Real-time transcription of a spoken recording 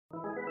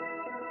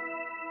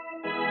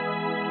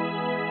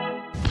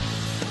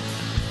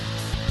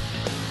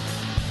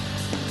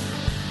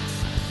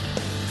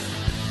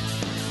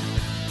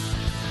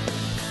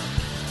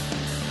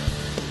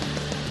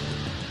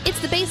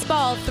the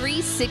Baseball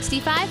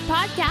 365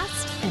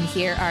 podcast, and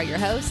here are your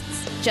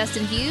hosts,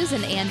 Justin Hughes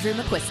and Andrew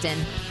McQuiston.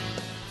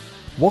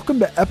 Welcome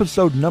to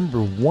episode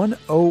number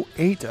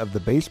 108 of the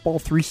Baseball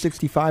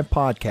 365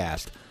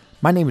 podcast.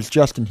 My name is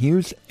Justin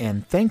Hughes,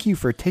 and thank you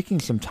for taking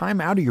some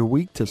time out of your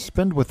week to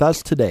spend with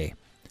us today.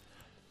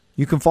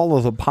 You can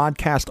follow the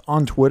podcast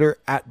on Twitter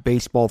at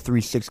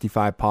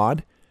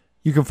Baseball365pod.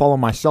 You can follow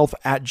myself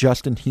at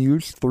Justin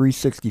Hughes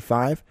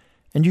 365,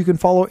 and you can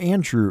follow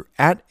Andrew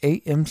at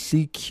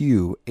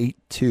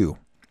AMCQ82.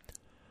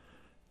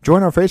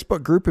 Join our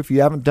Facebook group if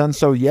you haven't done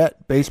so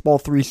yet, Baseball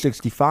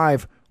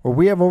 365, where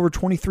we have over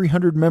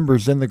 2,300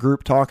 members in the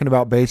group talking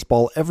about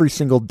baseball every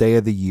single day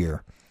of the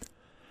year.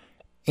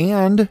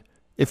 And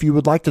if you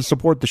would like to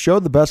support the show,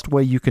 the best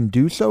way you can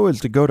do so is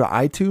to go to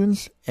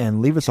iTunes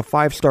and leave us a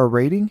 5-star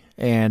rating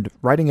and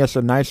writing us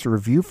a nice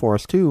review for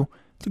us too.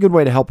 It's a good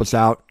way to help us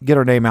out, get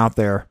our name out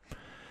there.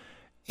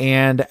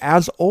 And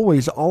as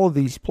always, all of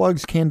these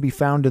plugs can be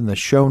found in the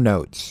show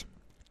notes.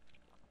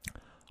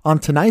 On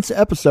tonight's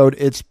episode,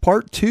 it's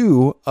part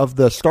 2 of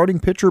the starting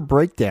pitcher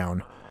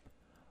breakdown.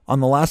 On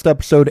the last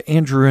episode,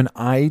 Andrew and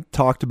I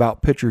talked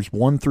about pitchers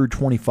 1 through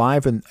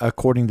 25 and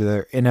according to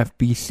their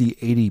NFBC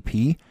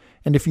ADP.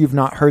 And if you've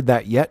not heard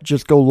that yet,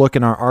 just go look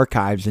in our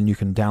archives and you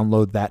can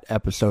download that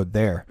episode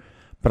there.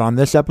 But on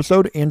this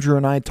episode, Andrew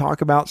and I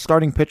talk about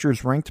starting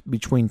pitchers ranked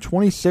between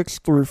 26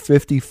 through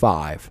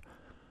 55.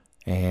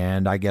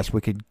 And I guess we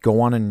could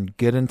go on and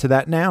get into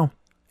that now.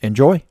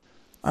 Enjoy.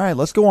 All right,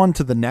 let's go on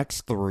to the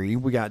next 3.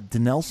 We got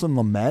Dinelson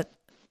Lamet,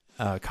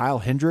 Kyle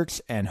Hendricks,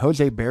 and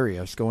Jose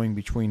Barrios going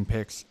between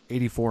picks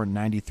 84 and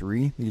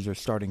 93. These are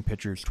starting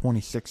pitchers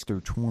 26 through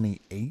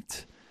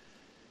 28.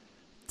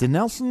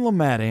 Dinelson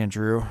Lamet,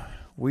 Andrew,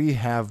 we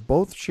have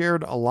both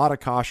shared a lot of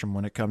caution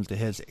when it comes to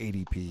his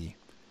ADP.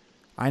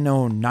 I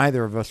know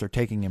neither of us are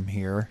taking him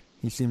here.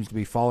 He seems to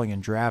be falling in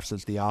drafts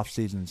as the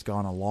offseason's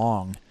gone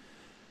along.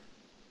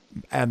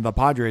 And the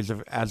Padres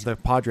have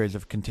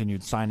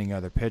continued signing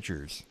other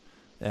pitchers.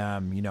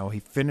 He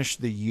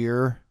finished the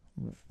year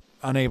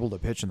unable to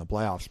pitch in the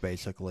playoffs,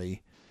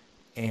 basically.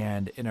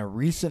 And in a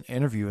recent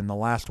interview in the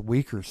last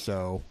week or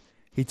so,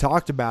 he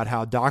talked about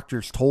how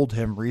doctors told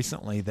him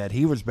recently that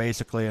he was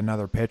basically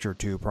another pitch or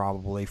two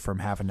probably from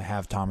having to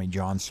have Tommy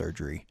John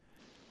surgery.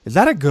 Is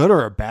that a good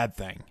or a bad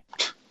thing?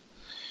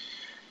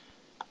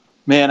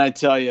 Man, I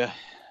tell you,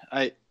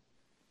 I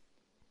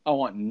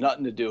want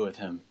nothing to do with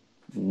him.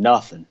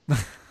 Nothing.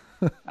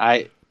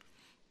 I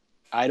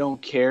don't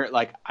care.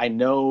 Like, I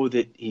know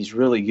that he's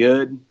really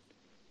good,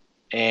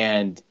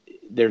 and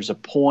there's a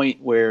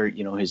point where,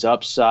 his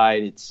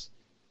upside, it's,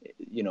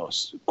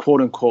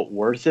 quote unquote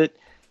worth it.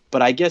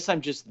 But I guess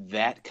I'm just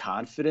that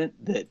confident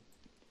that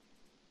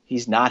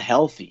he's not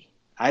healthy.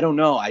 I don't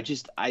know. I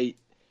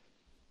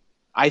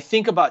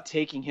think about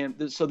taking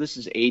him. So this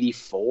is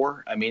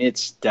 84. I mean,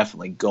 it's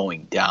definitely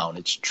going down.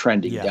 It's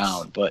trending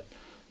down. But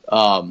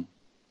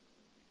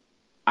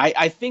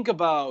I think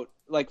about,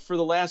 like, for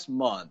the last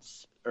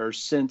month or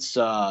since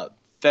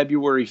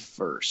February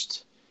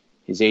 1st,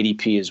 his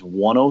ADP is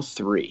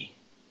 103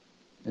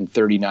 in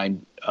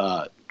 39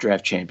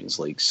 draft Champions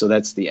Leagues. So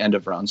that's the end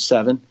of round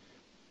 7.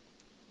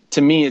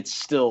 To me, it's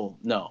still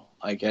no.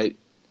 Like, I'm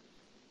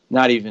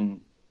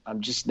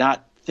just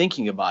not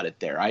thinking about it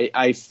there.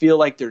 I feel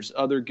like there's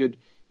other good,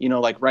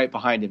 like right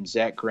behind him,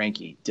 Zach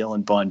Greinke,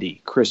 Dylan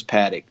Bundy, Chris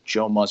Paddock,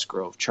 Joe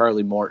Musgrove,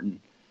 Charlie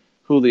Morton,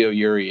 Julio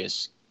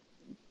Urias,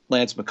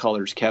 Lance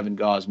McCullers, Kevin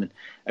Gausman.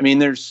 I mean,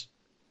 there's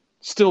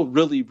still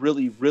really,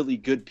 really, really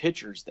good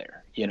pitchers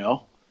there,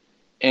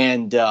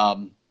 And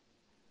I'm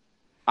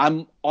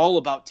all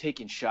about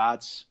taking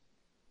shots,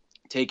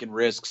 taking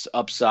risks,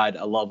 upside.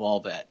 I love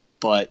all that.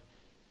 But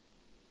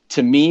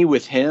to me,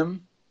 with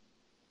him,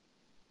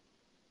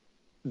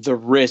 the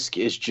risk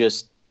is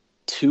just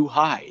too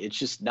high. It's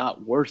just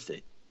not worth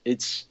it.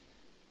 It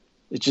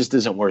just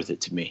isn't worth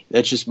it to me.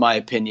 That's just my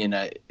opinion.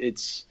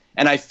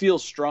 And I feel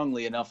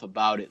strongly enough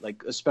about it,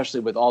 like, especially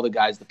with all the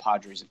guys the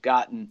Padres have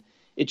gotten,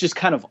 it just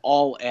kind of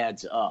all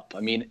adds up. I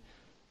mean,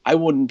 I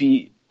won't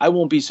be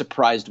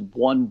surprised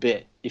one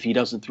bit if he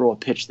doesn't throw a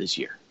pitch this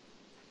year.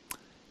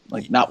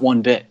 Like, not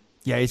one bit.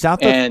 Yeah, he's out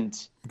there.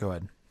 And go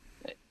ahead.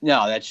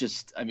 No, that's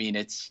just, I mean,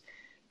 it's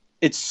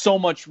so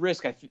much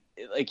risk. Like,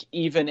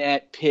 even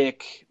at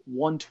pick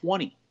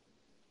 120,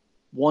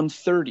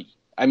 130,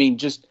 I mean,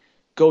 just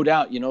go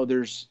down,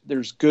 there's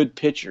good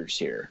pitchers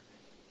here.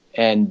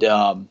 And,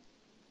 I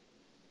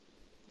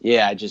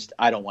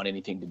don't want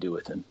anything to do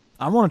with him.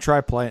 I want to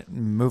try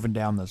moving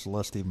down this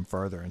list even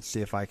further and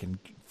see if I can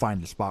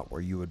find a spot where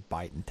you would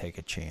bite and take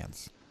a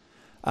chance.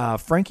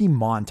 Frankie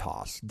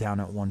Montas down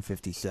at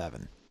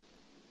 157.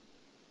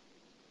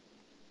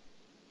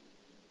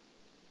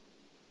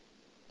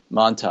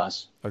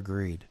 Montas.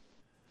 Agreed.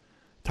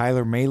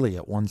 Tyler Mahle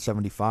at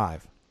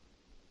 175.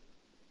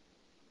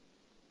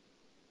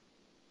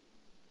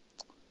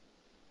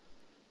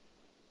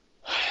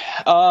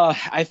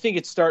 I think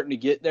it's starting to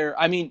get there.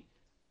 I mean,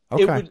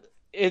 okay.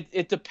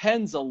 It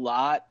depends a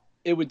lot.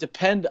 It would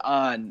depend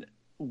on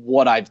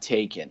what I've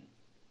taken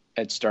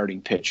at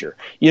starting pitcher.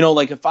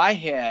 Like if I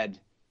had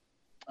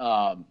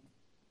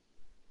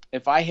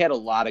if I had a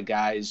lot of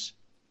guys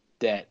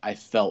that I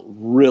felt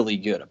really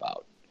good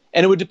about,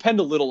 and it would depend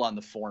a little on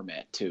the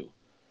format too,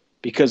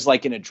 because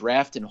like in a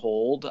draft and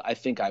hold, I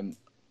think I'm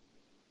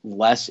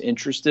less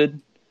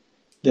interested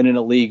than in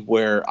a league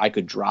where I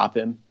could drop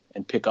him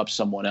and pick up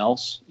someone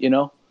else,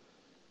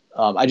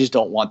 I just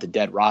don't want the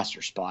dead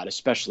roster spot,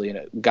 especially in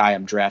a guy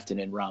I'm drafting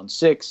in round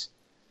 6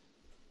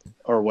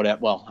 or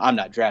whatever. Well, I'm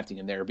not drafting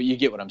him there, but you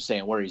get what I'm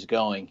saying, where he's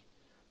going.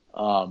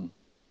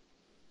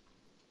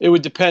 It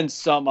would depend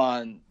some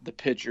on the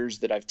pitchers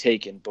that I've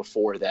taken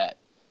before that.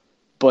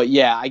 But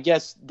yeah, I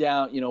guess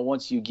down,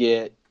 once you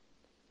get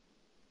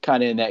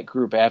kind of in that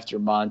group after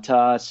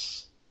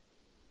Montas,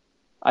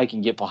 I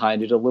can get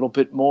behind it a little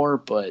bit more,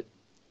 but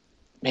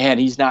man,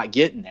 he's not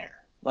getting there.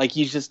 Like,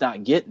 he's just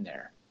not getting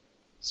there.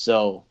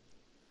 So,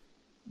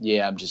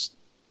 yeah, I'm just,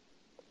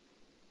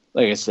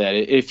 like I said,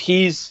 if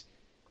he's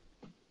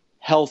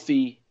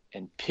healthy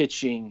and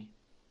pitching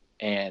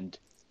and,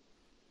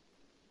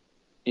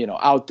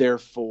 out there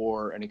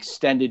for an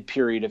extended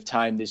period of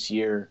time this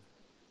year,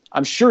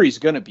 I'm sure he's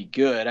going to be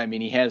good. I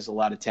mean, he has a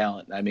lot of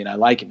talent. I mean, I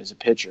like him as a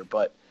pitcher,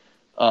 but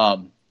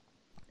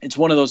it's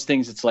one of those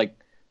things. It's like,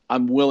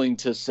 I'm willing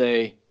to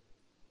say,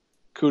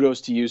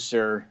 kudos to you,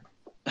 sir.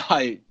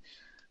 I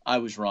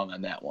was wrong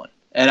on that one.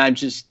 And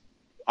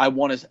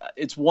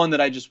it's one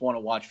that I just want to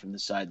watch from the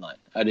sideline.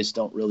 I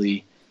don't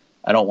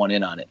want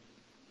in on it.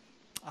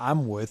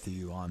 I'm with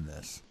you on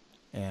this.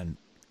 And,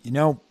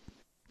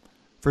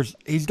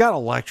 he's got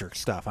electric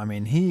stuff. I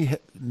mean, he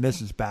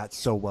misses bats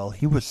so well.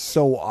 He was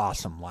so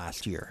awesome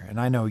last year. And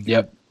I know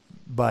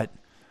but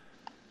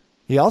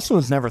he also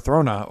has never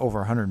thrown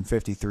over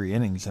 153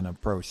 innings in a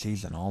pro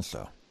season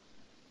also.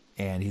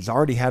 And he's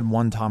already had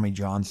one Tommy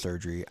John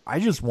surgery. I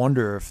just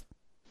wonder if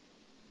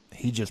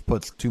he just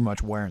puts too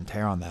much wear and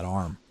tear on that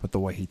arm with the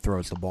way he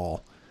throws the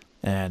ball.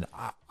 And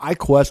I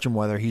question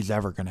whether he's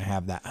ever going to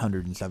have that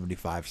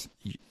 175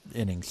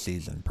 inning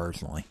season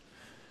personally.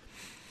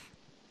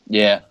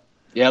 Yeah.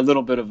 Yeah, a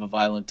little bit of a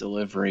violent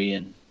delivery,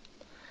 and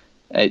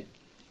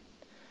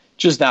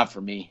just not for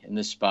me in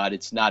this spot.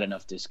 It's not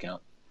enough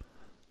discount.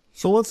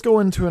 So let's go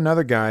into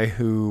another guy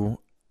who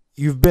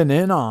you've been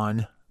in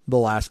on the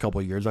last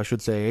couple of years, I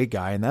should say a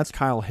guy, and that's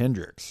Kyle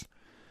Hendricks.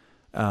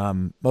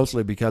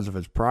 Mostly because of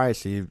his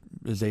price. His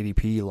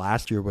ADP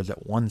last year was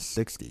at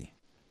 160.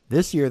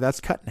 This year, that's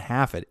cut in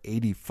half at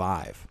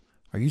 85.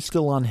 Are you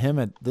still on him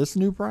at this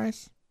new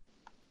price?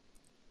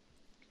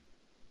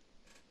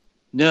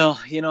 No,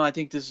 I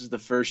think this is the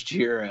first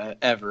year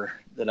ever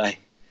that I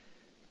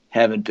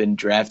haven't been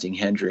drafting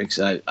Hendricks.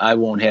 I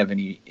won't have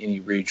any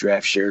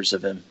redraft shares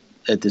of him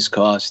at this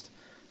cost.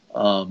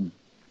 And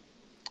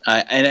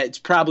it's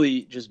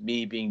probably just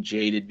me being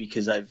jaded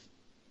because I've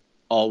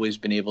always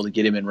been able to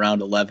get him in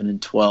round 11 and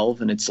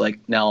 12, and it's like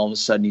now all of a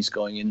sudden he's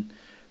going in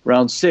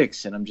round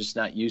 6, and I'm just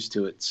not used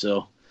to it.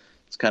 So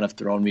it's kind of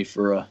thrown me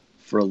for a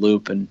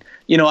loop. And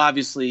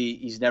obviously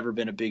he's never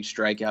been a big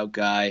strikeout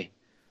guy.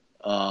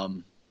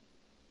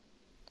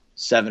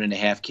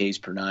 7.5 Ks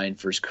per 9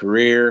 for his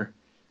career,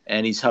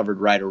 and he's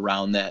hovered right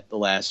around that the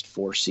last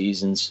 4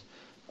 seasons.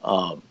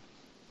 But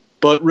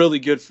really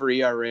good for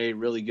ERA,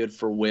 really good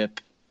for WHIP,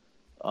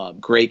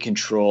 great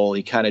control.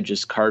 He kind of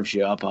just carves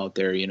you up out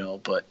there,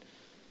 But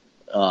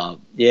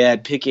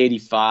I'd pick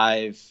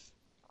 85.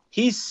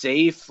 He's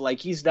safe. Like,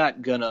 he's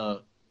not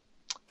gonna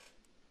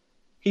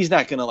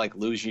like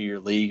lose you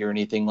your league or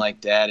anything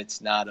like that. It's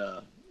not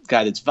a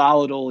guy that's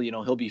volatile.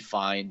 He'll be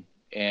fine,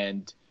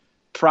 and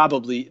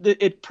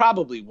it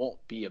probably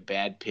won't be a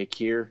bad pick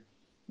here.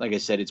 Like I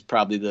said, it's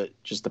probably the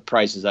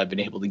prices I've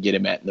been able to get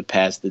him at in the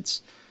past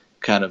that's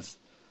kind of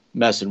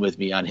messing with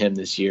me on him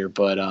this year.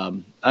 But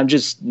I'm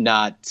just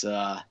not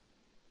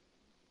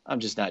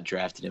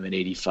drafting him at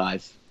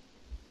 85.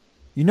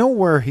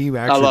 Where he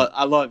actually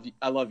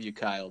I love you,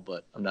 Kyle,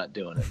 but I'm not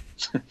doing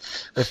it.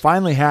 It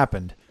finally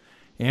happened.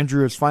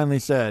 Andrew has finally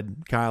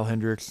said Kyle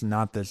Hendricks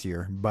not this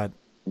year, but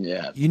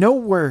yeah.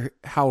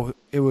 How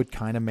it would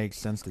kind of make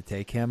sense to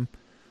take him?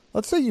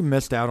 Let's say you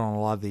missed out on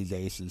a lot of these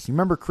aces. You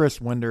remember Chris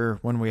Winder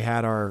when we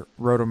had our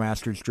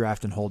Rotomasters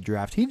draft and hold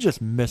draft? He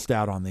just missed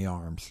out on the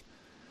arms.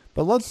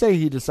 But let's say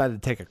he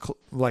decided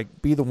to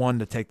be the one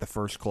to take the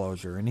first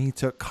closer, and he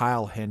took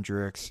Liam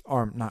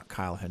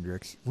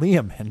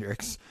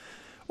Hendricks,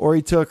 or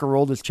he took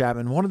Aroldis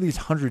Chapman, one of these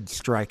 100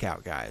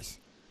 strikeout guys,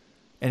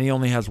 and he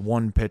only has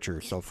one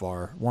pitcher so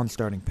far, one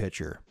starting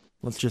pitcher.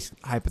 Let's just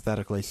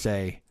hypothetically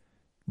say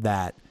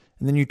that,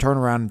 and then you turn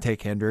around and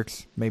take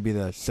Hendricks, maybe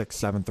the 6th,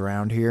 7th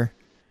round here.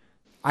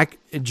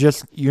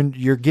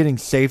 You're getting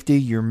safety.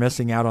 You're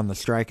missing out on the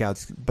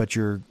strikeouts, but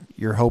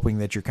you're hoping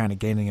that you're kind of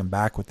gaining him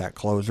back with that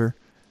closer.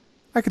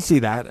 I could see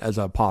that as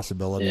a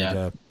possibility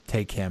to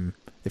take him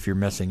if you're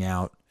missing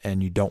out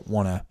and you don't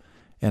want to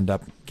end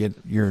up get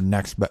your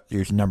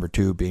number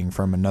 2 being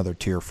from another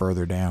tier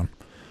further down.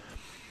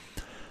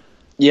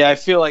 Yeah, I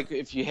feel like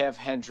if you have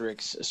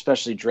Hendricks,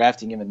 especially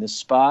drafting him in this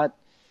spot,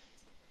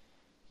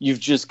 you've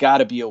just got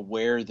to be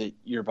aware that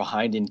you're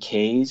behind in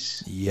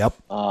Ks. Yep.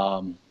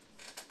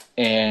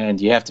 And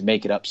you have to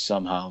make it up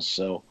somehow.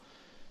 So,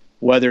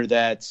 whether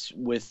that's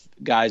with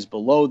guys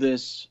below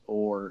this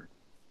or,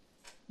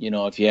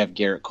 if you have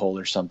Garrett Cole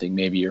or something,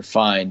 maybe you're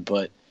fine.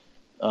 But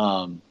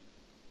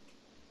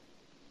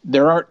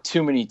there aren't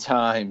too many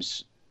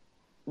times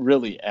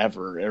really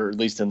ever, or at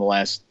least in the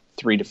last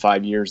 3 to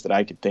 5 years that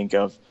I could think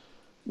of,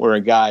 where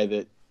a guy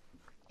that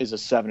is a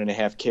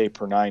 7.5K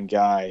per 9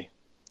 guy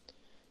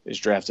is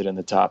drafted in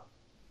the top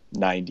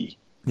 90.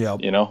 Yeah.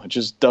 It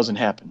just doesn't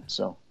happen.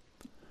 So,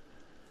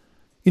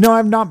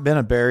 I've not been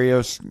a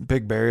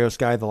big Barrios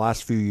guy the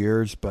last few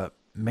years, but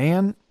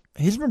man,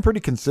 he's been pretty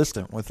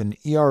consistent with an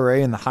ERA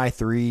in the high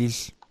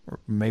 3s, or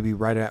maybe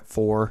right at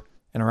 4,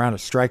 and around a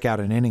strikeout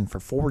an inning for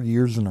 4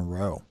 years in a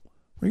row.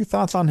 What are your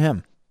thoughts on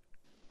him?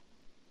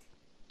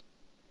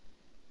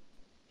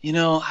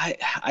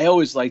 I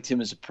always liked him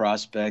as a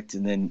prospect,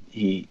 and then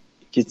he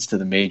gets to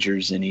the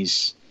majors and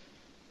he's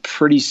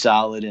pretty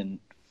solid. And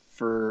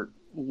for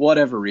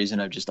whatever reason,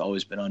 I've just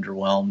always been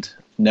underwhelmed.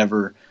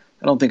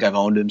 I don't think I've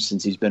owned him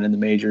since he's been in the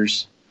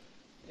majors,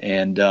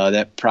 and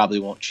that probably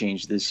won't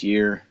change this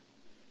year.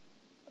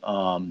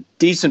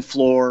 Decent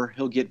floor.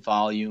 He'll get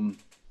volume.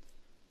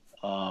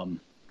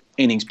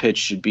 Innings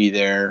pitched should be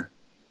there.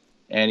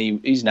 And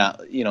he's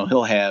not,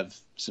 he'll have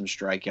some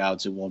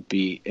strikeouts. It won't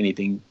be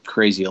anything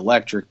crazy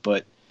electric,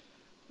 but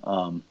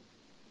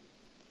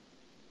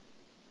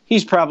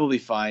he's probably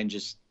fine.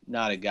 Just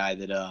not a guy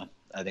that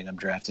I think I'm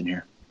drafting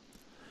here.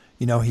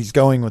 He's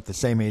going with the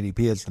same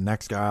ADP as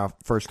the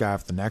first guy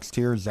off the next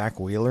tier, Zach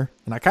Wheeler.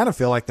 And I kind of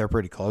feel like they're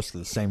pretty close to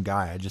the same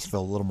guy. I just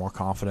feel a little more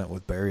confident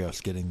with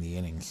Barrios getting the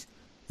innings.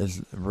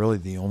 Is really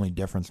the only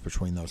difference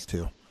between those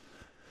two.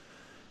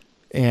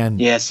 And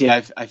yeah, see,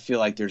 I feel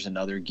like there's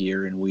another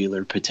gear in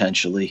Wheeler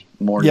potentially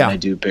more than I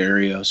do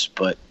Barrios,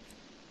 but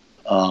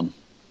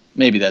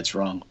maybe that's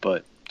wrong,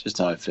 but just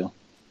how I feel.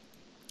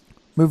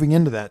 Moving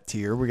into that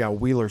tier, we got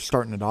Wheeler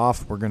starting it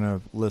off. I'm going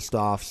to list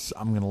off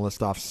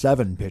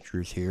 7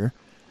 pitchers here.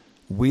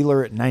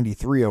 Wheeler at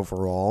 93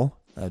 overall,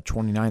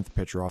 29th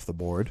pitcher off the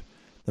board.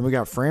 Then we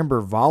got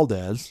Framber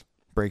Valdez,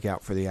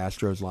 breakout for the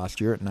Astros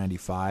last year at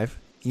 95.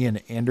 Ian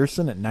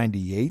Anderson at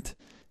 98.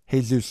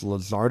 Jesus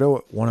Luzardo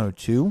at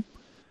 102.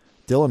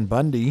 Dylan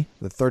Bundy,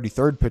 the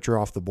 33rd pitcher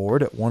off the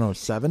board at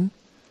 107.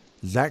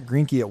 Zach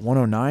Greinke at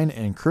 109.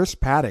 And Chris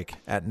Paddock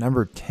at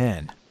number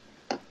 10.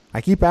 I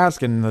keep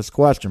asking this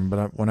question,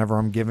 but whenever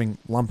I'm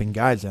lumping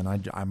guys in,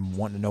 I'm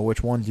wanting to know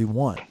which ones you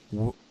want.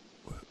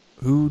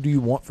 Who do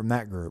you want from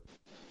that group?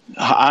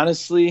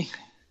 Honestly,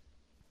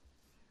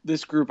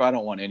 this group, I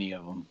don't want any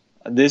of them.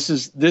 This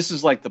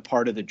is like the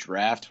part of the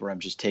draft where I'm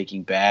just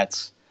taking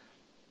bats.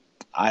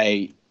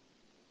 I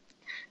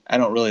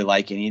don't really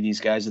like any of these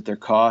guys at their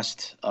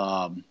cost.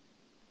 I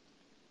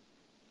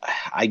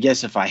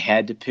guess if I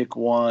had to pick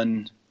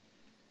one,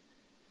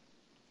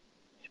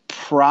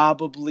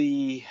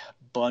 probably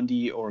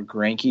Bundy or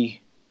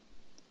Greinke.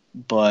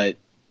 But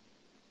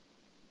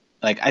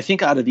I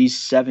think out of these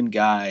 7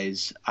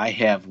 guys, I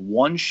have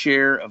 1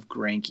 share of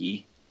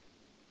Greinke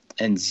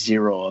and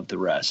 0 of the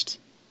rest.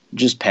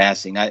 Just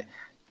passing.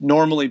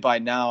 Normally by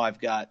now I've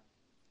got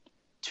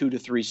 2 to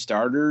 3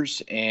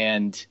 starters,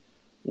 and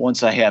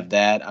once I have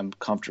that, I'm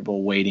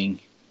comfortable waiting.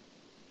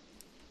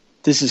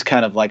 This is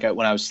kind of like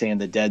when I was saying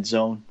the dead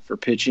zone for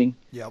pitching.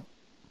 Yep.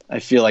 I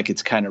feel like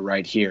it's kind of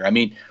right here. I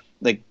mean,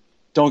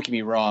 don't get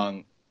me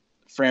wrong,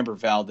 Framber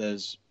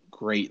Valdez,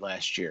 great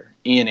last year.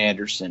 Ian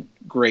Anderson,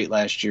 great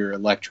last year.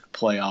 Electric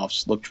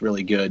playoffs, looked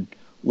really good.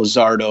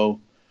 Luzardo,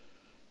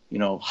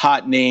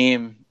 hot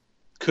name,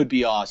 could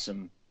be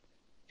awesome.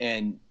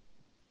 And,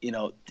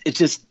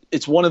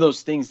 it's one of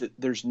those things that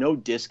there's no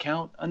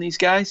discount on these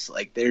guys.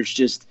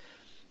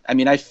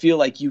 I feel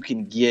like you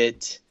can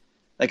get,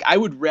 I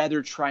would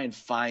rather try and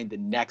find the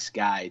next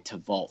guy to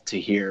vault to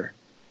here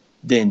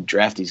than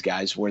draft these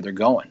guys where they're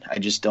going. I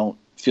just don't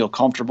feel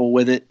comfortable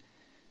with it.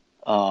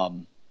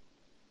 And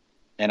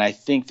I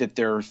think that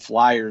there are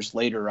flyers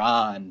later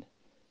on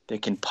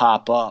that can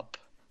pop up.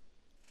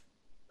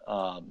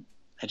 I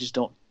just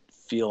don't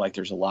feel like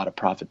there's a lot of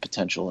profit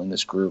potential in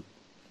this group.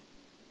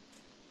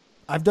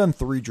 I've done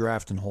 3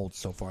 draft and holds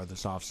so far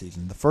this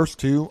offseason. The first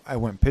 2, I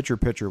went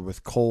pitcher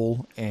with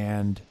Cole,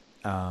 and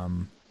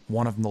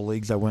one of the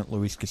leagues I went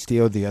Luis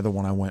Castillo. The other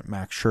one I went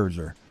Max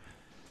Scherzer.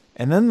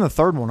 And then the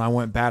third one I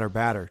went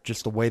batter,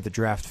 just the way the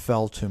draft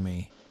fell to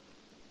me.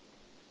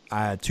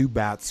 I had 2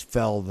 bats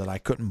fell that I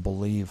couldn't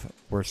believe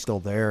were still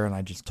there, and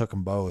I just took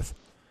them both.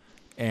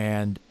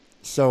 And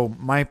so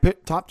my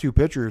top 2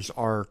 pitchers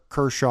are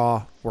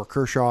Kershaw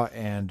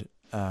and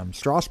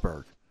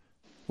Strasburg,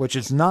 which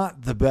is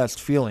not the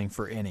best feeling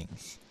for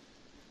innings.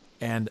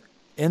 And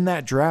in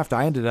that draft,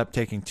 I ended up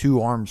taking 2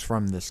 arms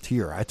from this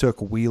tier. I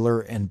took Wheeler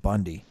and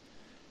Bundy.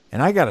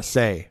 And I got to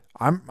say,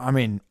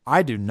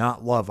 I do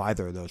not love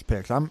either of those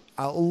picks. I'm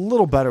a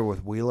little better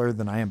with Wheeler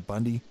than I am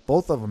Bundy.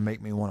 Both of them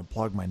make me want to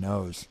plug my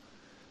nose.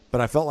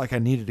 But I felt like I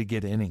needed to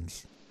get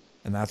innings,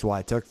 and that's why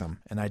I took them.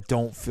 And I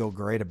don't feel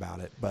great about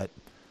it, but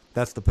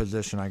that's the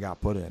position I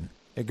got put in.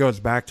 It goes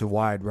back to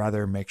why I'd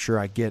rather make sure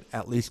I get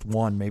at least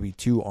 1, maybe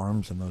 2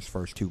 arms in those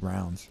first 2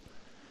 rounds,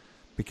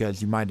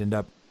 because you might end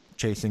up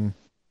chasing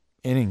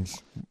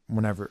innings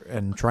whenever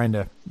and trying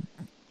to,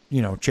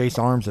 chase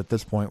arms at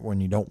this point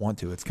when you don't want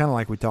to. It's kind of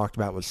like we talked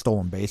about with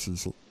stolen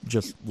bases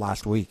just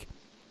last week.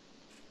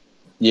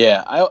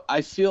 Yeah,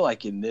 I feel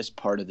like in this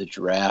part of the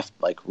draft,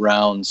 like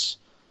rounds,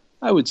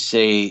 I would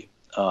say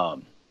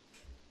kind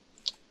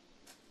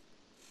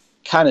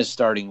of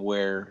starting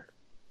where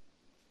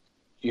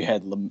you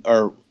had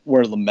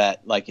where Lamet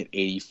like at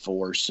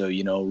 84, so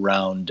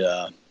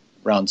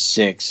round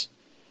 6.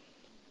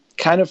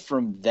 Kind of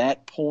from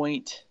that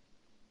point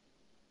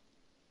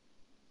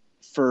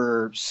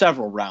for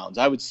several rounds,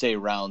 I would say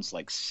rounds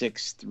like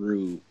 6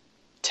 through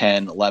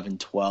 10, 11,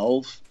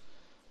 12.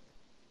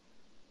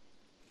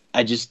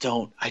 I just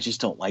don't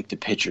like the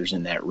pitchers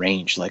in that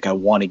range. Like I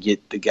want to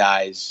get the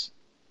guys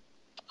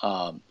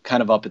kind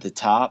of up at the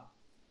top,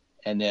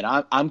 and then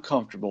I'm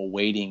comfortable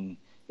waiting.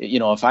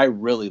 If I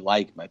really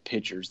like my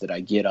pitchers that I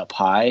get up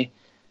high,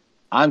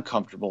 I'm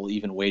comfortable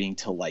even waiting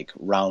till like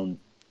round.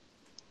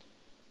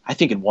 I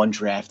think in one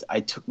draft I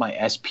took my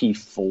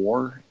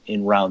SP4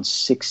 in round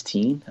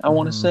 16. I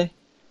want to say,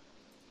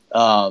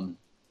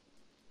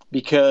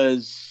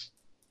 because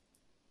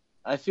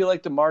I feel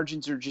like the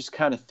margins are just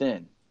kind of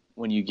thin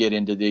when you get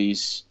into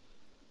these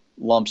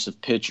lumps of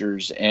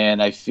pitchers.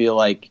 And I feel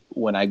like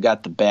when I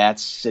got the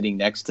bats sitting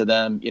next to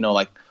them,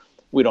 like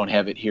we don't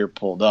have it here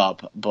pulled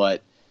up,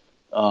 but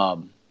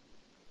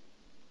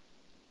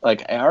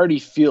like I already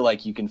feel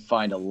like you can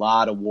find a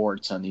lot of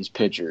warts on these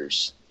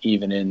pitchers,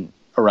 even in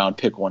around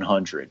pick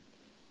 100.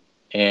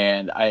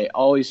 And I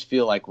always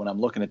feel like when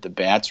I'm looking at the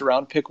bats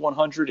around pick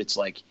 100, it's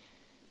like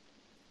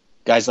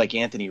guys like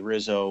Anthony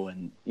Rizzo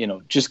and,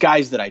 just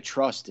guys that I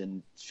trust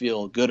and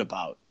feel good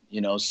about.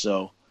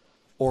 So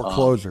or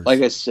closers,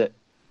 like I said,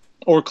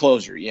 or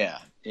closer. Yeah.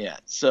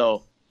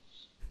 So,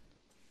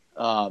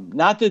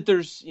 not that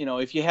there's,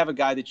 if you have a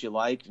guy that you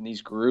like in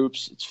these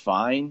groups, it's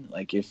fine.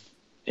 Like if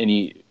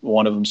any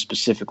one of them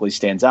specifically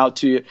stands out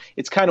to you,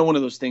 it's kind of one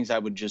of those things I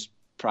would just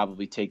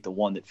probably take the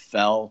one that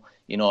fell.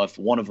 If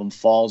one of them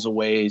falls a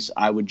ways,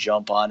 I would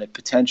jump on it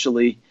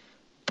potentially.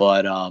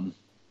 But,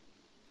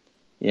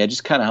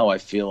 just kind of how I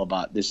feel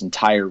about this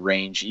entire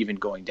range, even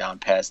going down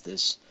past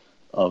this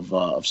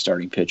of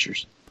starting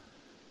pitchers.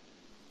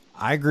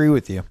 I agree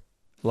with you.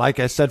 Like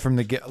I said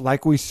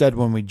like we said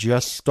when we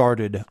just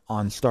started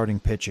on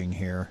starting pitching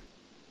here,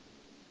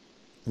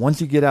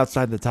 once you get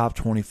outside the top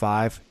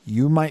 25,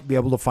 you might be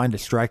able to find a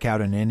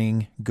strikeout an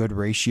inning, good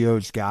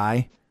ratios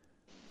guy,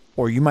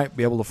 or you might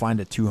be able to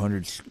find a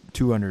 180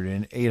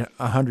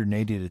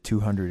 to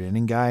 200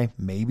 inning guy,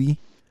 maybe.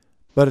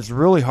 But it's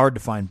really hard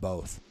to find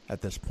both at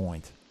this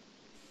point.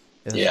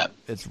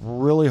 It's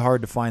really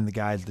hard to find the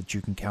guys that you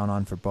can count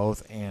on for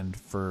both and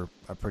for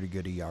a pretty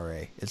good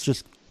ERA. It's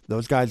just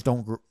those guys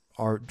don't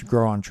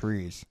grow on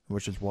trees,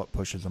 which is what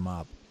pushes them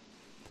up.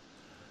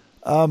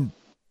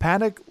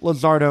 Paddock,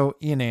 Luzardo,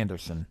 Ian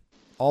Anderson,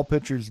 all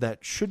pitchers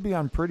that should be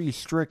on pretty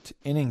strict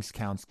innings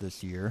counts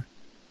this year.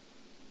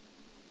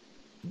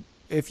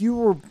 If you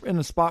were in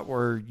a spot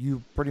where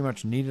you pretty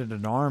much needed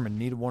an arm and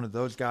needed one of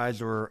those guys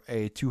or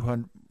a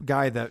 200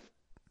 guy that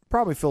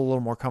probably feel a little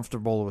more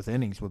comfortable with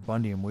innings with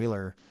Bundy and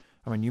Wheeler.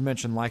 I mean, you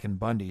mentioned liking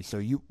Bundy, so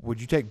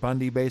would you take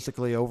Bundy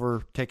basically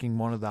over taking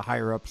one of the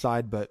higher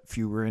upside but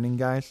fewer inning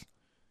guys?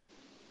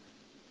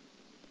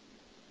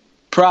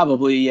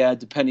 Probably, yeah,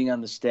 depending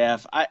on the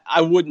staff.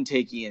 I wouldn't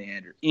take Ian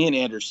Anderson. Ian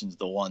Anderson's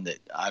the one that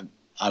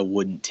I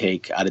wouldn't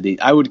take out of the.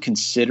 I would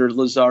consider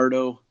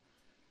Luzardo,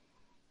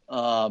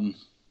 but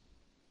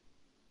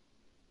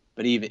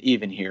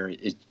even here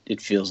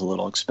it feels a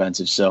little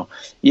expensive. So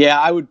yeah,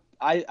 I would.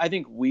 I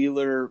think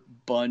Wheeler,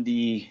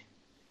 Bundy,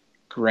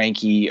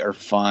 Greinke are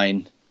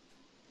fine.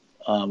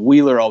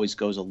 Wheeler always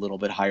goes a little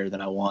bit higher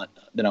than I want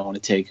to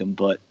take him,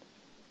 but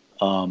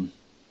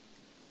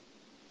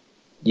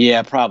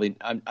yeah, probably.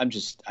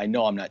 I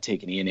know I'm not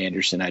taking Ian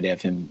Anderson. I'd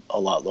have him a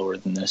lot lower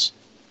than this.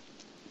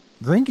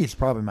 Greinke's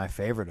probably my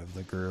favorite of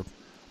the group.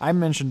 I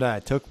mentioned I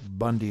took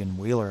Bundy and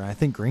Wheeler, and I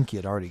think Greinke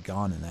had already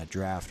gone in that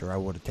draft, or I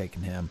would have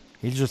taken him.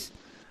 I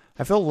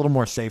feel a little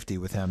more safety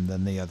with him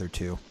than the other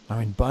two. I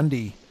mean,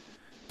 Bundy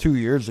 2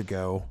 years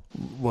ago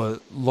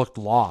looked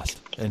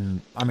lost.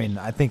 And I mean,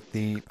 I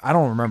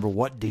don't remember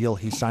what deal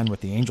he signed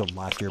with the Angels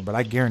last year, but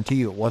I guarantee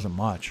you it wasn't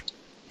much.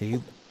 He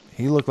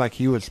looked like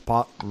he was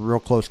real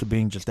close to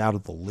being just out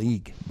of the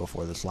league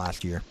before this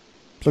last year.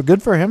 So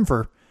good for him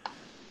for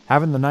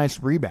having the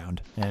nice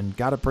rebound and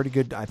got a pretty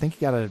good, I think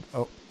he got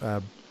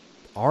a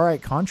all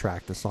right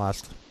contract this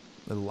last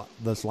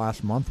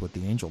month with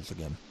the Angels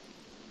again.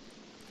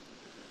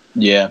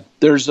 Yeah.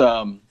 There was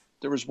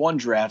one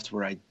draft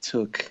where I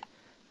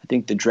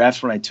think the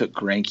draft when I took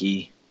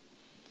Greinke,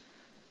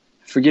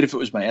 I forget if it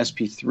was my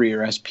SP3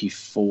 or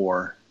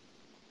SP4,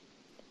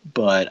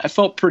 but I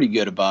felt pretty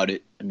good about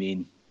it. I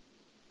mean,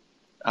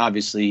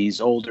 obviously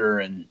he's older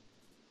and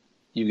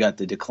you got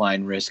the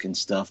decline risk and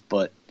stuff,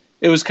 but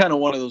it was kind of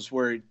one of those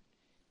where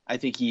I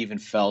think he even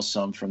fell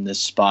some from this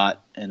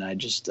spot, and I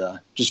just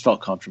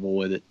felt comfortable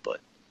with it. But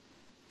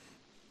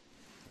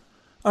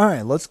all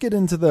right, let's get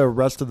into the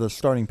rest of the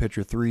starting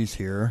pitcher threes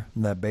here.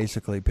 That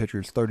basically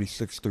pitchers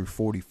 36 through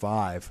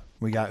 45.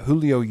 We got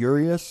Julio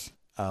Urias,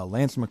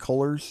 Lance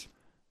McCullers,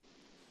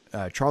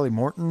 Charlie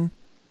Morton,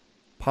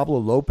 Pablo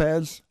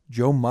Lopez,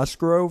 Joe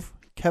Musgrove,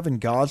 Kevin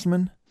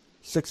Gausman,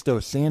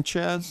 Sixto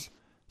Sanchez,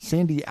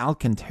 Sandy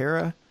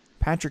Alcantara,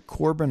 Patrick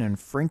Corbin, and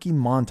Frankie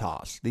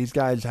Montas. These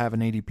guys have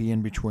an ADP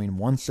in between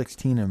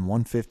 116 and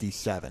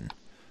 157.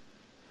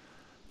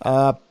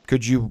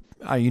 Could you,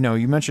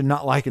 you mentioned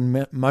not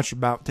liking much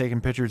about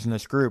taking pitchers in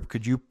this group.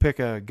 Could you pick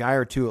a guy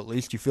or two at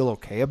least you feel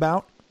okay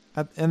about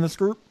in this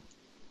group?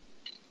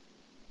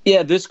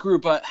 Yeah, this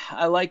group,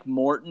 I like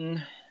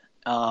Morton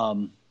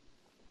a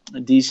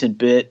decent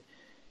bit.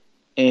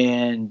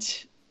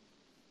 And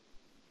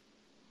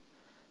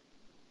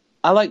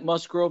I like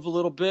Musgrove a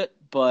little bit,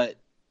 but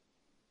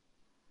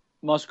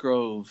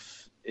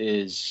Musgrove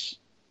is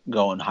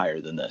going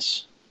higher than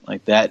this.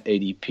 Like that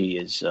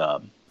ADP is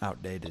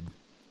outdated.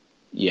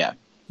 Yeah.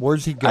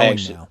 Where's he going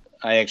now?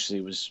 I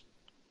actually was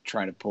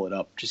trying to pull it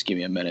up. Just give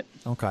me a minute.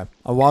 Okay.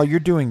 While you're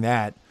doing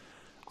that,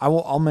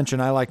 I'll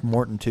mention I like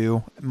Morton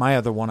too. My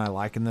other one I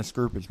like in this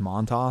group is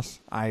Montas.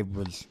 I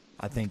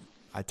think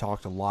I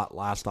talked a lot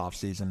last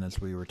offseason as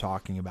we were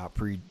talking about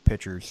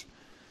pre-pitchers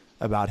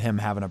about him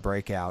having a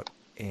breakout.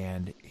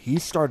 And he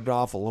started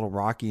off a little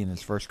rocky in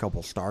his first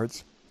couple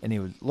starts, and he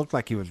looked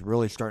like he was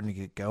really starting to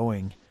get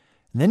going.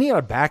 And then he had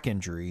a back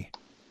injury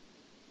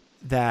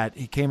that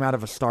he came out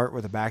of a start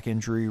with a back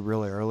injury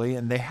really early,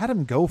 and they had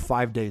him go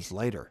 5 days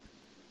later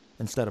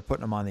instead of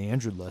putting him on the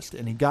injured list.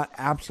 And he got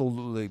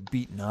absolutely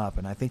beaten up,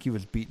 and I think he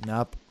was beaten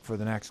up for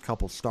the next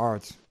couple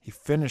starts. He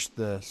finished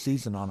the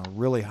season on a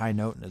really high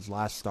note in his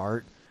last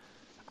start.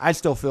 I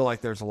still feel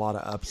like there's a lot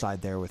of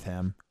upside there with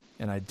him,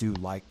 and I do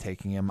like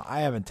taking him.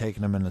 I haven't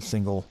taken him in a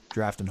single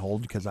draft and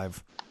hold because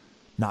I've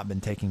not been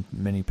taking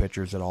many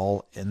pitchers at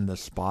all in the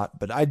spot,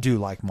 but I do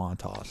like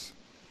Montas.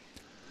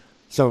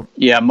 So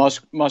yeah,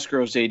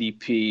 Musgrove's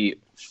ADP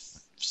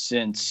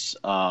since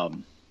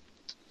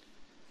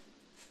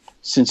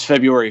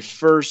February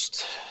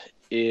 1st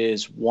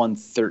is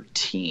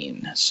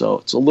 113, so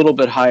it's a little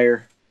bit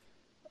higher.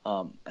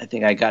 I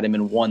think I got him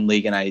in one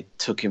league, and I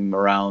took him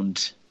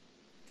around,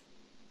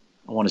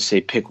 I want to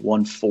say pick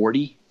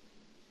 140.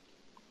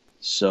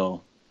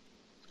 So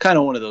kind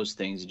of one of those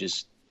things. It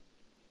just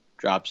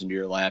drops into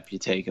your lap. You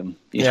take him,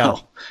 you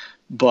know.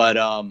 But,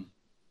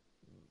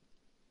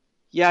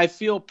 yeah, I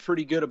feel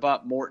pretty good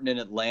about Morton in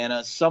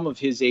Atlanta. Some of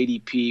his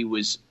ADP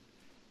was,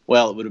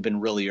 well, it would have been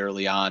really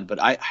early on. But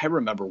I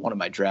remember one of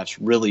my drafts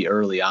really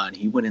early on.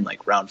 He went in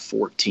like round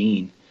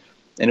 14.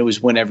 And it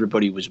was when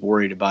everybody was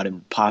worried about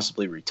him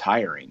possibly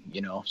retiring,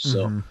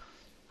 So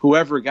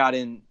whoever got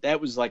in,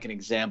 that was like an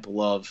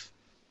example of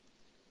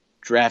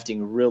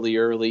drafting really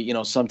early.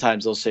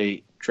 Sometimes they'll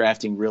say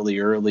drafting really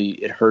early,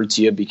 it hurts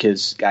you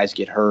because guys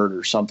get hurt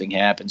or something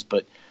happens.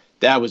 But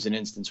that was an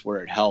instance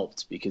where it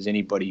helped because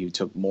anybody who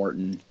took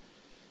Morton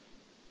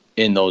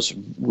in those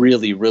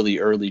really, really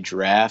early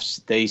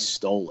drafts, they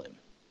stole him.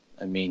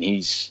 I mean,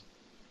 he's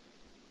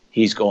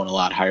going a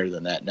lot higher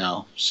than that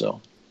now.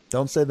 So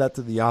don't say that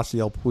to the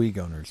Yasiel Puig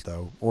owners,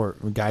 though, or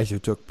guys who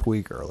took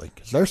Puig early,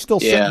 because they're still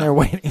sitting there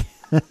waiting.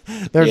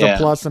 There's a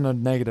plus and a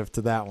negative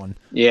to that one.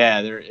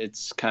 Yeah,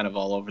 it's kind of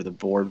all over the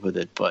board with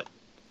it. But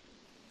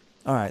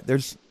all right,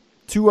 there's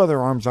two other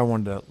arms I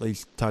wanted to at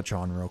least touch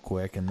on real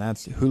quick, and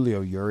that's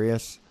Julio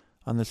Urias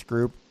on this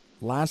group.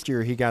 Last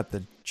year, he got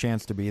the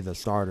chance to be the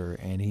starter,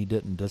 and he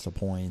didn't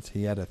disappoint.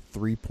 He had a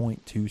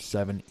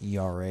 3.27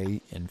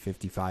 ERA in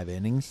 55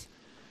 innings.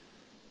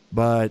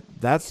 But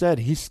that said,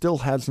 he still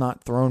has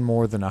not thrown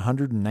more than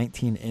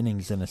 119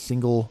 innings in a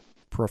single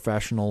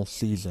professional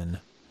season,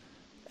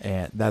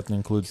 and that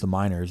includes the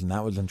minors, and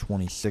that was in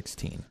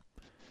 2016.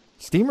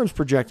 Steamer's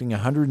projecting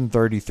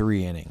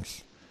 133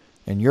 innings,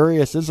 and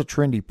Urias is a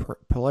trendy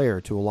player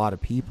to a lot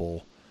of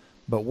people,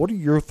 but what are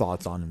your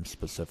thoughts on him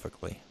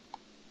specifically?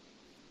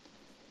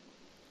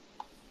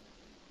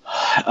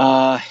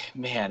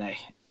 Man,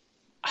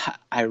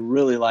 I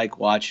really like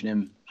watching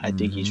him. I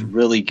think he's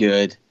really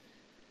good.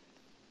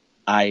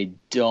 I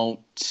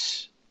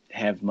don't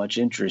have much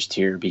interest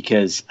here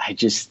because I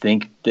just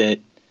think that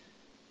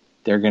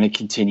they're going to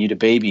continue to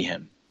baby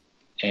him.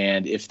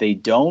 And if they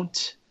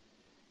don't,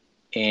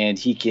 and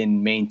he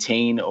can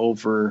maintain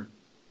over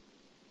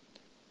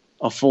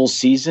a full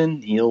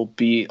season, he'll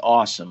be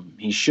awesome.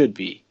 He should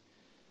be.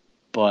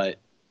 But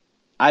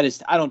I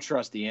don't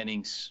trust the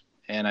innings,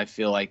 and I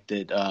feel like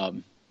that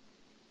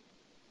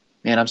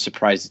man, I'm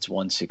surprised it's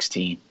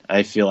 116.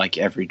 I feel like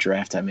every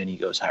draft I'm in, he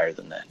goes higher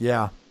than that.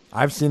 Yeah.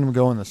 I've seen him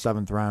go in the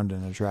 7th round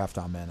in a draft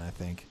I'm in, I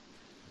think.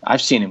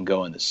 I've seen him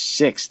go in the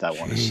 6th, I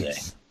want to say.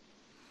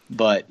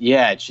 But,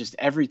 yeah, it's just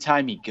every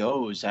time he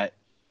goes, I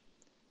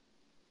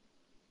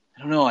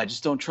don't know. I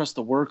just don't trust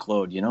the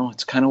workload,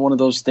 It's kind of one of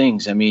those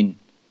things. I mean,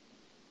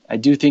 I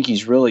do think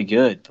he's really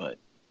good, but,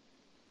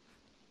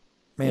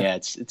 man. Yeah,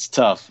 it's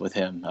tough with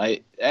him.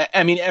 I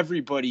mean,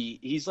 everybody,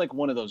 he's like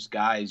one of those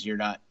guys you're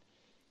not,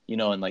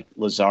 and like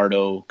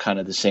Luzardo kind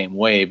of the same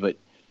way, but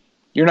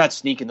you're not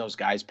sneaking those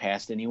guys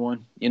past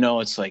anyone.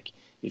 It's like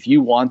if you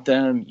want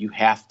them, you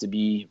have to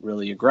be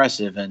really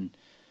aggressive, and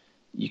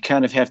you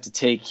kind of have to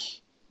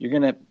take,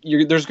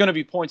 there's gonna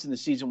be points in the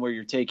season where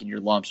you're taking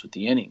your lumps with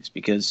the innings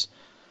because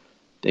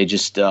they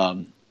just.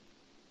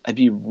 I'd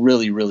be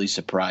really, really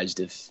surprised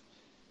if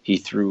he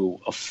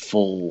threw a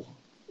full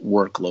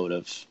workload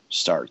of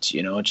starts.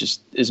 It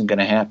just isn't going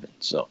to happen.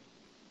 So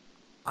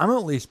I'm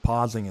at least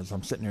pausing as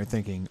I'm sitting here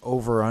thinking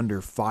over under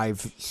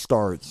 5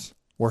 starts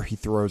where he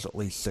throws at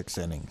least 6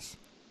 innings.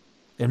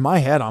 In my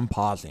head, I'm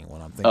pausing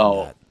when I'm thinking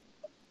that.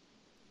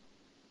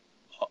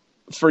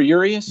 For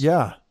Urias?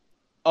 Yeah.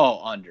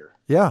 Oh, under.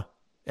 Yeah.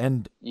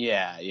 And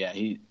yeah.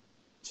 He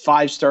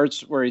 5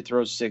 starts where he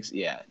throws 6.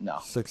 Yeah, no.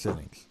 6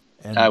 innings.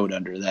 And I would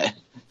under that.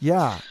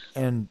 Yeah,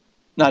 and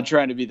not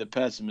trying to be the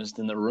pessimist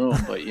in the room,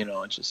 but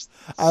it's just.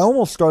 I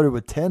almost started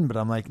with 10, but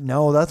I'm like,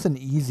 no, that's an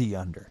easy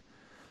under.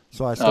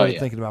 So I started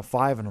thinking about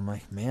 5, and I'm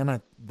like,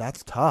 man,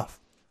 that's tough,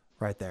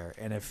 right there.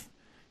 And if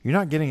you're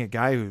not getting a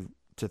guy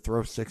to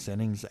throw 6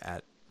 innings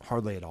at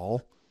hardly at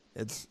all,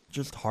 it's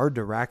just hard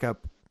to rack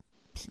up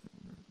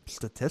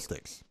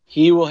statistics.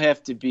 He will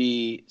have to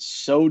be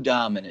so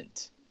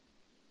dominant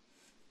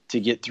to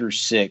get through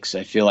 6.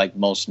 I feel like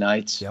most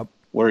nights. Yep.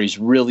 Where he's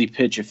really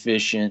pitch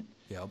efficient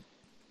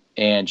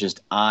and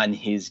just on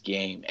his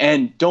game.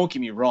 And don't get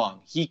me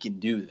wrong, he can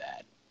do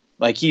that.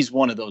 Like, he's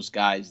one of those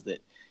guys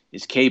that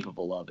is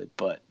capable of it.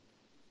 But,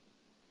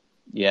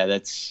 yeah,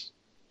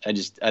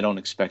 I don't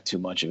expect too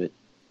much of it.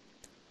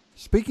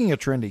 Speaking of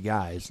trendy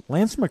guys,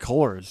 Lance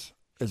McCullers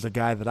is a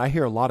guy that I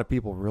hear a lot of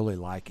people really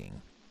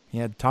liking. He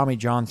had Tommy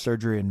John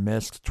surgery and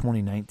missed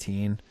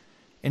 2019,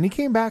 and he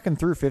came back and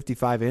threw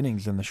 55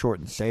 innings in the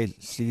shortened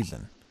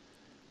season.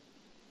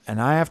 And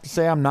I have to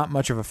say I'm not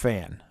much of a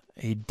fan.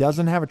 He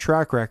doesn't have a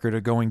track record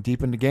of going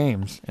deep into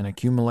games and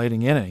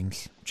accumulating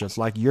innings, just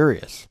like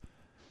Urias.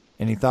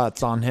 Any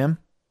thoughts on him?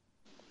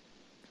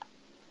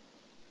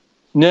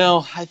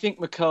 No, I think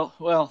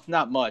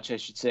not much, I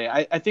should say.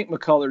 I think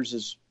McCullers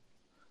is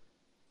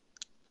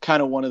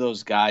kind of one of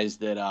those guys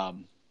that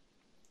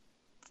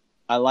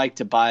I like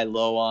to buy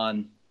low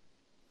on,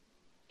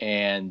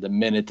 and the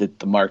minute that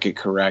the market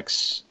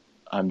corrects,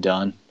 I'm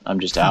done. I'm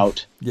just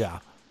out. Yeah.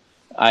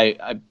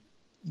 I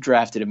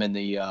drafted him in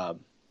the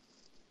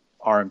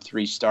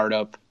RM3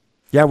 startup.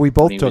 Yeah, we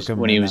both took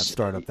him in that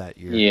startup that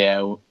year.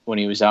 Yeah, when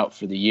he was out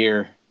for the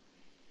year.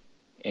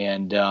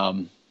 And,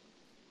 I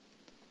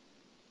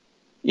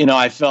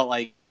felt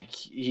like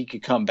he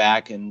could come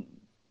back and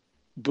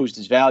boost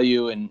his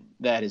value, and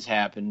that has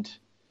happened.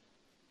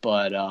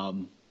 But,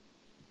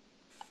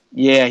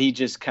 he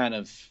just kind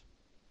of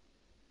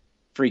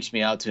freaks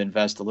me out to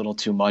invest a little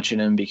too much in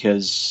him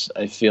because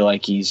I feel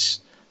like he's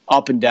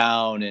up and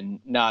down and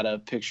not a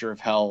picture of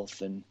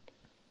health, and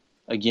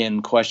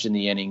again, question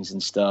the innings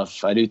and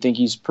stuff. I do think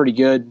he's pretty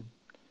good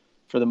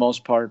for the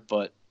most part,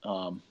 but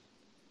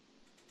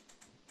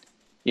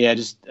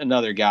just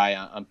another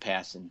guy I'm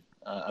passing.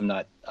 I'm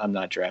not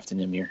drafting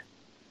him here.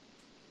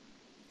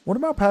 What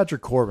about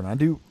Patrick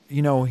Corbin?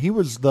 He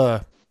was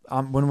when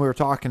we were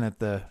talking at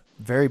the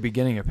very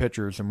beginning of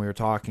pitchers and we were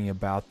talking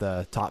about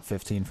the top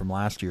 15 from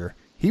last year,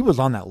 he was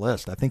on that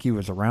list. I think he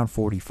was around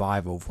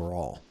 45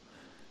 overall.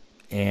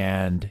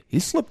 And he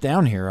slipped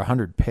down here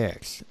 100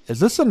 picks. Is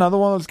this another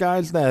one of those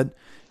guys that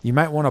you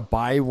might want to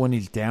buy when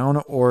he's down,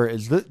 or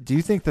do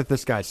you think that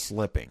this guy's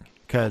slipping?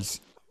 Because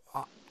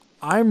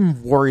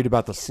I'm worried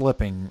about the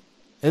slipping.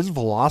 His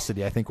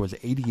velocity, I think, was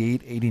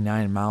 88,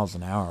 89 miles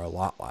an hour a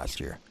lot last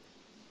year.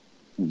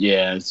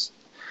 Yeah,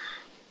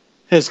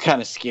 it's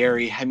kind of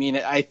scary. I mean,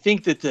 I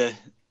think that the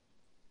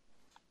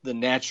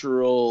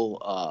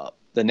natural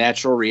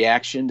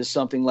reaction to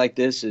something like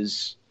this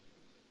is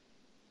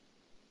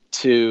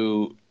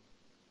to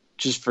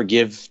just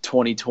forgive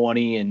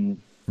 2020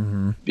 and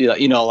be like,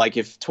 like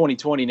if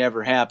 2020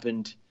 never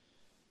happened,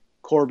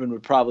 Corbin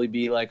would probably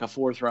be like a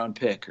 4th round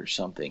pick or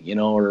something,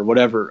 or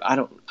whatever. I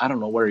don't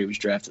know where he was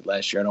drafted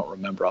last year. I don't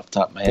remember off the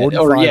top of my head.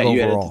 45 overall.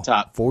 You had it at the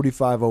top.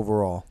 45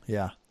 overall.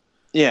 Yeah.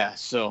 Yeah.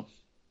 So,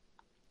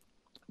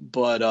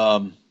 but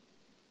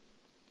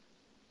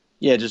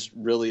just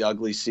really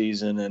ugly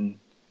season and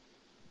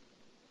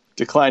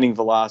declining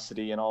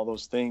velocity and all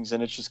those things.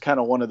 And it's just kind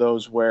of one of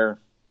those where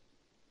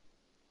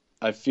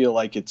I feel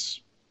like it's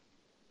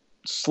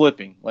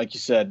slipping, like you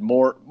said,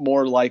 more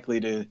likely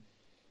to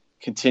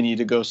continue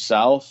to go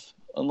south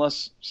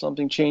unless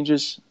something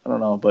changes. I don't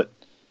know, but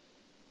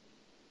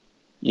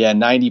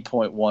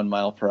 90.1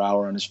 mile per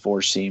hour on his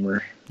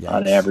 4-seamer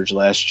on average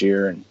last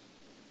year, and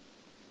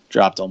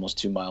dropped almost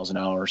 2 miles an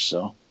hour.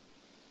 So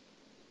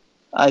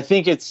I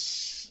think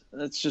it's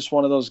just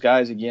one of those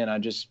guys. Again,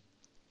 I'm just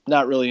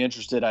not really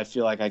interested. I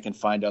feel like I can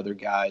find other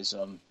guys.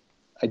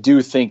 I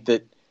do think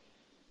that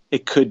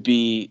it could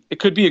be a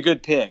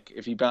good pick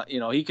if he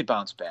could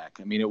bounce back.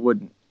 I mean, it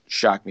wouldn't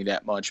shock me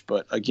that much,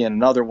 but again,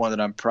 another one that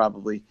I'm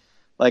probably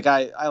like,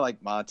 I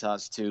like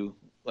Matas too,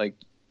 like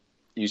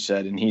you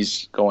said, and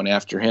he's going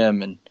after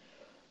him, and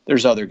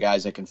there's other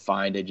guys I can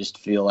find. I just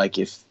feel like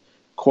if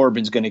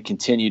Corbin's going to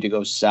continue to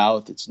go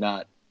south, it's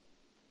not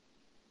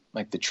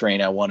like the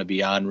train I want to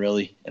be on,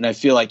 really. And I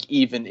feel like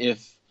even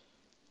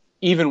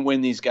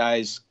when these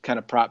guys kind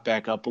of prop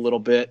back up a little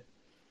bit,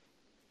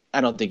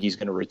 I don't think he's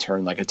going to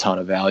return like a ton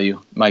of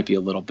value. Might be a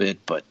little bit,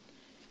 but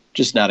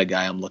just not a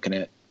guy I'm looking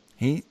at.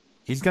 He's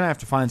going to have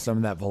to find some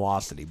of that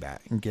velocity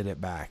back and get it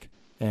back.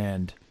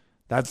 And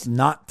that's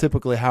not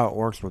typically how it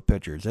works with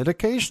pitchers. It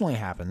occasionally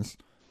happens,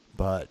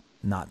 but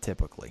not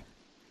typically.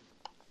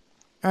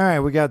 All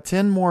right, we got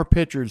 10 more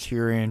pitchers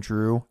here,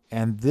 Andrew,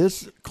 and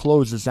this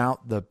closes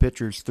out the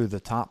pitchers through the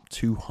top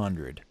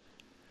 200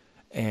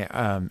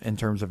 in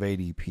terms of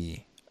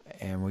ADP.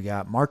 And we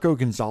got Marco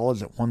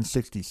Gonzalez at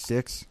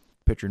 166,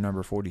 pitcher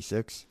number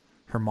 46.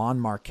 German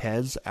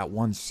Marquez at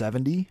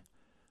 170.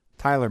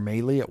 Tyler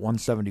Mahle at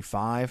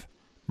 175.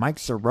 Mike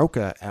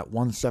Soroka at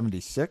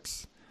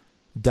 176.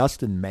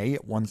 Dustin May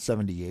at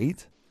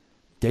 178.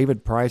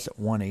 David Price at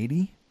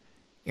 180.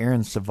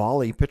 Aaron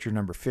Savali, pitcher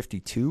number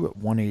 52 at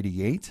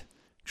 188.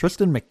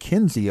 Tristan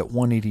McKenzie at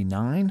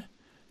 189.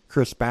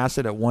 Chris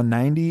Bassett at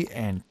 190.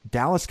 And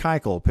Dallas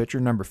Keuchel, pitcher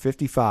number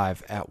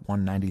 55 at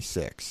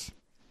 196.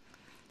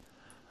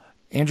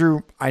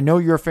 Andrew, I know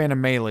you're a fan of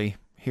Mahle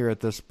here at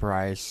this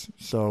price,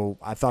 so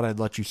I thought I'd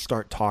let you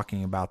start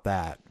talking about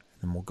that,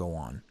 and we'll go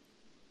on.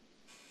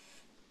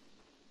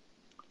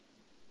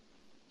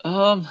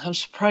 I'm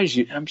surprised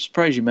you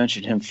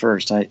mentioned him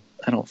first. I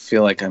don't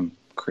feel like I'm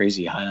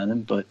crazy high on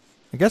him, but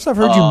I guess I've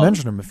heard you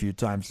mention him a few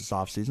times this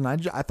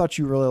offseason. I thought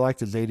you really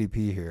liked his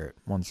ADP here at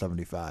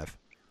 175.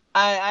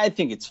 I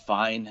think it's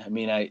fine. I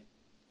mean,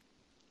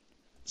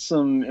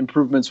 some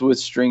improvements with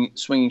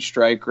swinging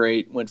strike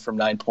rate, went from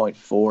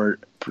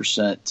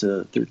 9.4%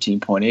 to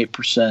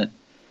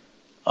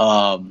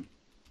 13.8%.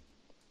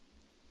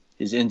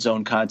 His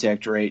in-zone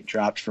contact rate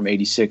dropped from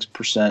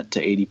 86%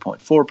 to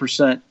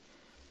 80.4%,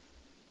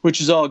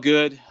 which is all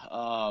good.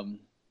 I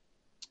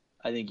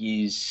think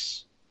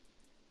he's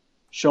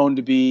shown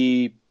to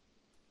be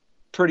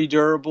pretty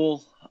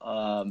durable.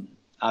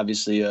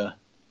 Obviously a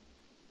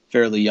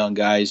fairly young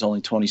guy. He's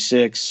only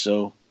 26,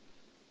 so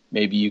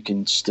maybe you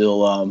can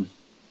still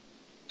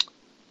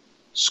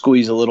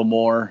squeeze a little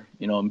more,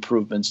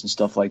 improvements and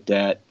stuff like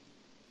that.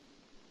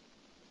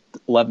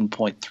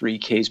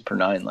 11.3 Ks per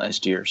nine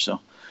last year, so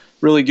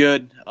really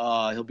good.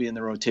 He'll be in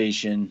the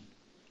rotation.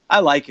 I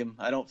like him.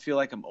 I don't feel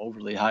like I'm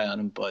overly high on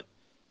him, but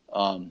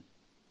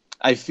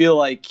I feel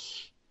like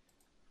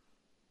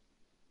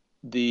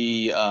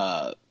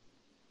I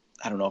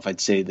don't know if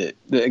I'd say that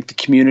the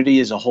community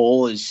as a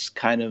whole is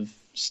kind of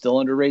still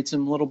underrates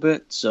him a little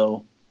bit.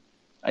 So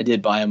I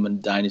did buy him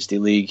in Dynasty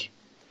League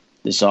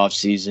this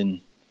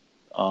offseason.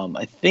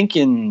 I think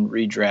in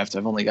redraft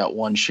I've only got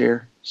one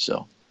share,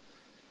 so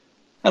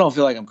I don't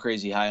feel like I'm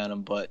crazy high on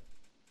him, but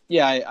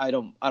yeah, I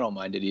don't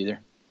mind it either.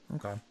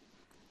 Okay.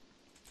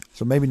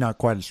 So maybe not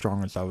quite as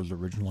strong as I was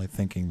originally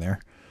thinking there.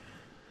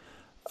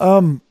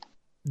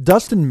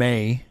 Dustin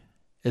May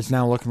is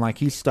now looking like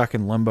he's stuck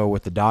in limbo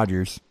with the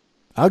Dodgers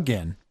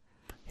again.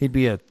 He'd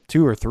be a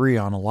 2 or 3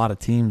 on a lot of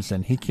teams,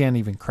 and he can't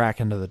even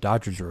crack into the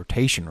Dodgers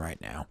rotation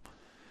right now.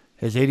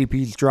 His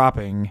ADP's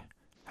dropping.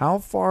 How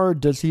far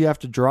does he have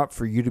to drop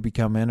for you to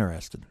become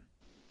interested?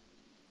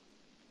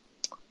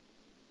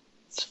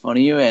 It's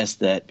funny you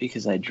asked that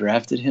because I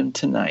drafted him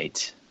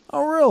tonight.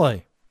 Oh,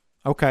 really?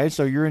 Okay,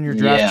 so you're in your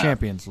Draft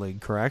Champions League,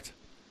 correct?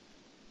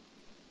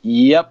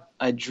 Yep.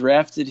 I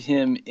drafted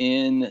him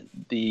in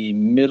the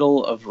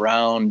middle of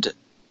round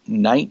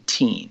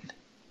 19.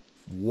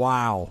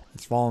 Wow.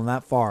 It's fallen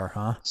that far,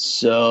 huh?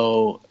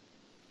 So,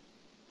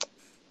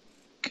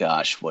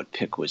 gosh, what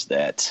pick was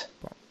that?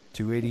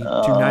 280,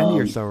 290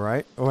 or so,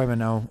 right? Oh, wait a minute,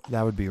 no.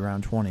 That would be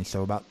around 20,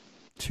 so about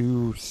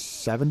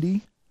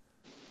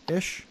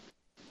 270-ish?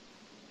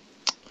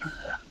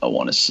 I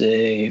want to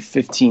say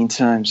 15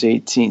 times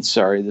 18.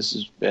 Sorry, this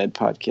is bad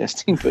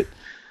podcasting, but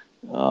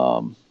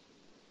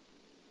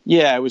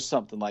yeah, it was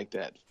something like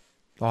that.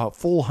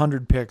 Full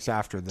 100 picks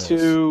after this.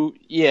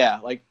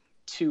 Like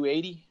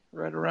 280,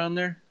 right around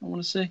there, I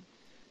want to say.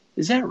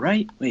 Is that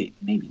right? Wait,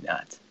 maybe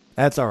not.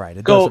 That's all right.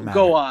 It doesn't matter.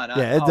 Go on.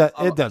 Yeah,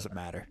 it doesn't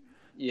matter.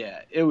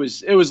 Yeah, it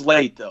was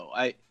late though.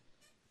 I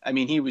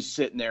mean, he was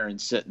sitting there.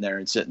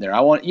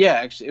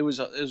 Actually, it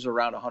was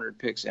around 100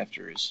 picks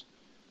after his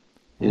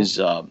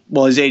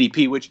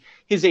ADP, which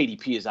his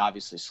ADP is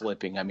obviously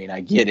slipping. I mean,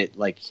 I get it.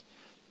 Like,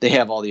 they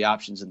have all the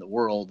options in the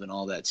world and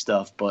all that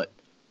stuff, but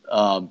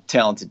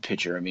talented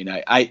pitcher. I mean,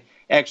 I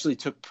actually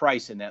took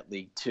Price in that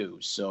league too,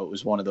 so it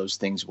was one of those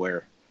things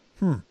where,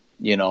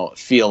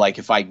 feel like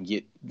if I can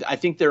get, I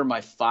think they're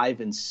my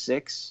 5 and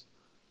 6.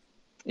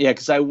 Yeah,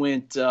 because I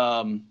went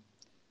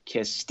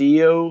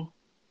Castillo,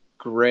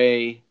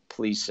 Gray,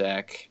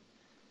 Plesac,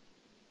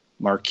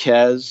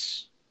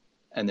 Marquez,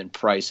 and then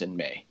Price and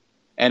May.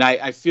 And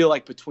I feel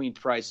like between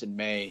Price and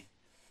May,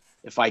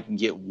 if I can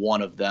get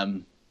one of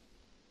them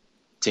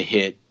to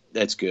hit,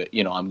 that's good.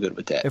 I'm good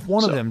with that. If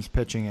one of them's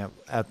pitching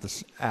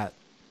at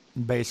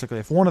basically,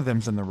 if one of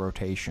them's in the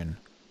rotation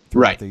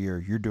throughout the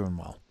year, you're doing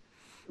well.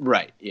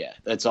 Right. Yeah.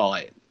 That's all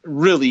I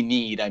really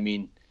need. I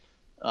mean,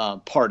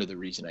 part of the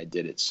reason I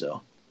did it.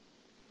 So,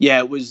 yeah,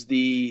 it was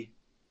it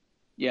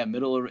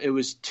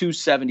was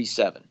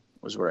 277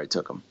 was where I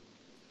took them.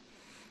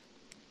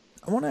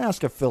 I want to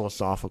ask a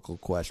philosophical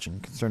question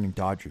concerning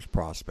Dodgers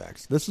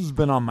prospects. This has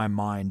been on my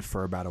mind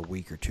for about a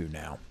week or two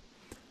now.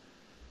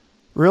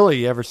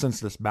 Really, ever since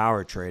this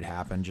Bauer trade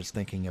happened, just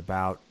thinking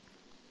about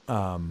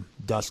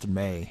Dustin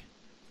May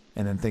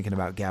and then thinking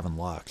about Gavin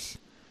Lux.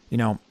 You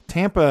know,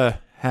 Tampa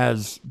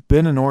has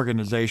been an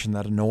organization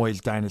that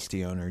annoys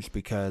dynasty owners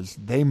because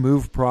they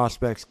move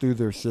prospects through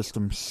their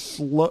system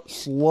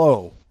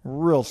slow,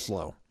 real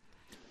slow.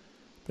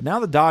 But now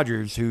the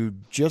Dodgers, who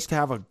just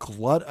have a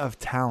glut of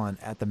talent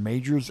at the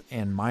majors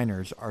and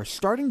minors, are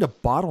starting to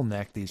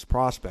bottleneck these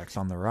prospects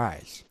on the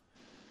rise.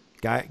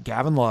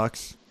 Gavin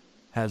Lux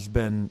has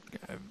been,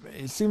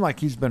 it seemed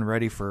like he's been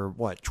ready for,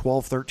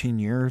 12, 13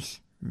 years?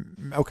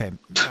 Okay,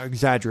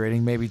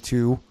 exaggerating, maybe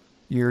 2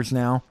 years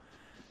now.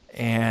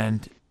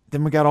 And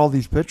then we got all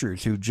these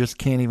pitchers who just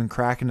can't even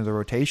crack into the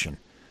rotation.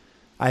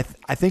 I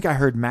think I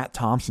heard Matt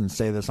Thompson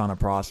say this on a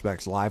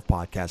Prospects Live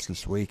podcast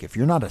this week. If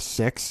you're not a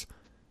 6,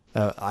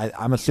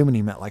 I'm assuming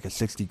he meant like a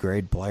 60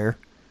 grade player,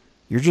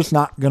 you're just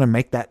not going to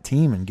make that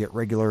team and get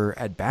regular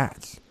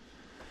at-bats.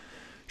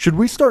 Should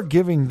we start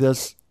giving a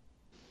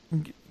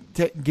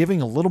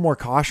little more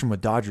caution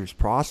with Dodgers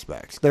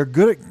prospects? They're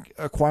good at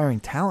acquiring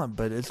talent,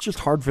 but it's just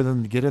hard for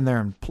them to get in there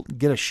and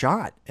get a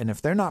shot. And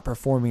if they're not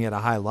performing at a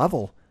high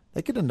level,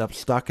 they could end up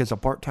stuck as a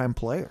part-time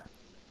player.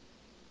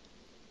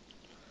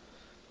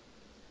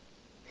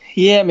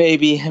 Yeah,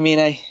 maybe. I mean,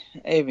 I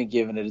haven't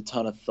given it a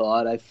ton of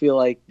thought. I feel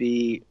like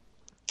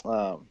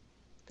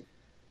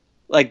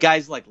like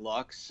guys like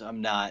Lux,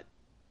 I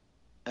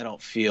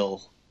don't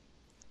feel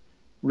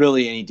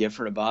really any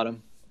different about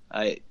him.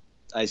 I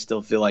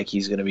still feel like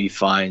he's going to be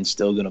fine,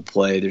 still going to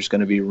play. There's going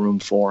to be room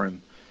for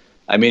him.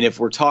 I mean, if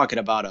we're talking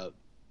about a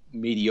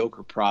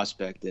mediocre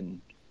prospect,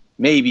 then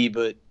maybe,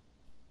 but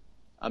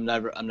I'm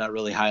not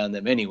really high on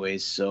them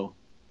anyways. So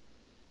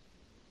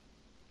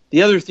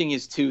the other thing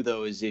is too,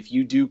 though, is if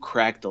you do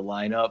crack the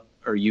lineup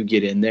or you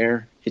get in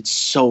there, it's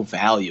so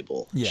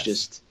valuable. Yes. It's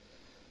just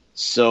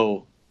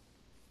so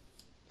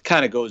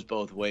kind of goes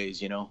both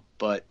ways,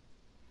 but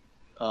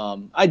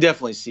I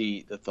definitely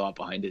see the thought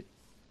behind it.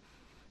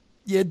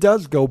 Yeah, it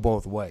does go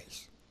both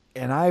ways.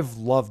 And I've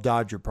loved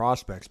Dodger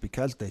prospects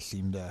because they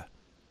seem to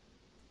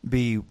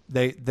be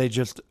they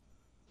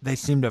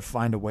seem to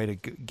find a way to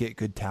get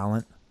good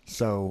talent.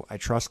 So I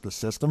trust the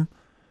system.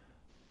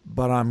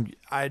 But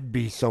I'd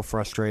be so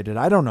frustrated.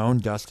 I don't own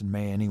Dustin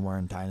May anywhere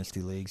in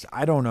dynasty leagues.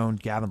 I don't own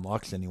Gavin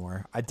Lux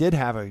anywhere. I did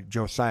have a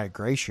Josiah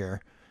Gray share,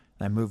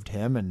 and I moved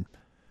him. And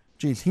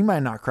geez, he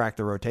might not crack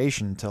the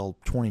rotation until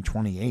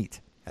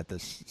 2028 at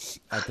this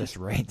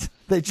rate.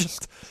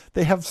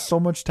 They have so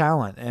much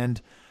talent,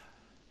 and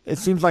it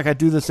seems like I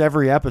do this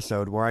every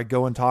episode where I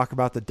go and talk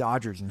about the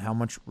Dodgers and how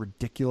much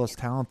ridiculous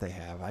talent they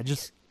have.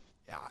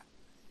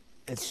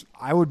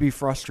 I would be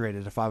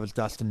frustrated if I was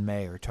Dustin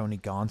May or Tony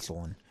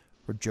Gonsolin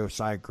or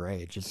Josiah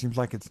Gray. It just seems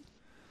like it's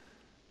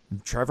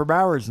Trevor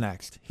Bauer's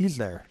next. He's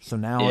there. So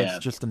now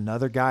It's just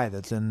another guy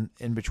that's in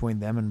between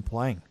them and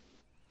playing.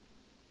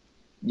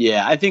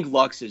 Yeah, I think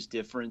Lux is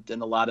different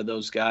than a lot of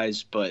those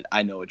guys, but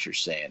I know what you're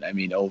saying. I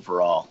mean,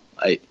 overall,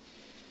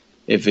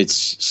 if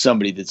it's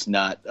somebody that's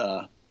not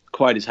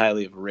quite as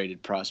highly of a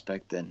rated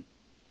prospect, then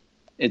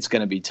it's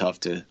going to be tough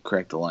to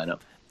crack the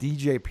lineup.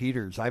 DJ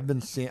Peters,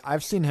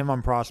 I've seen him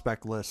on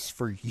prospect lists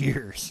for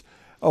years.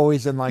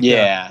 Always in the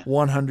 100s,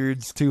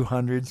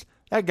 200s.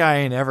 That guy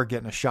ain't ever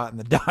getting a shot in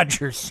the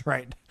Dodgers,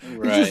 right?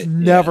 He's just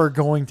never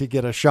going to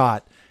get a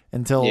shot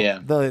until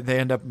they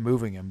end up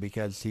moving him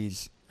because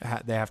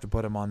they have to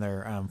put him on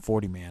their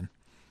 40-man.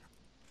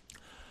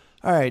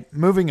 All right,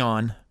 moving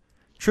on.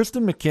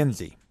 Tristan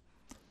McKenzie.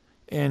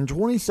 In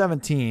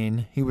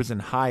 2017, he was in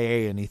high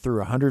A and he threw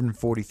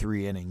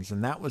 143 innings,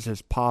 and that was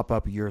his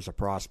pop-up year as a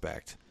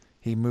prospect.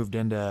 He moved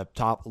into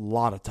a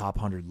lot of top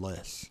 100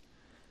 lists.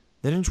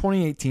 Then in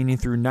 2018, he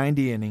threw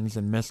 90 innings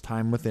and missed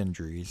time with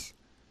injuries.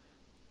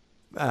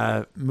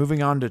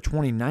 Moving on to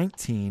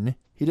 2019,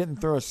 he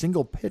didn't throw a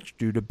single pitch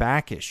due to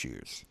back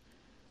issues.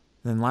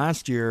 Then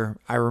last year,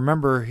 I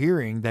remember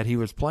hearing that he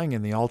was playing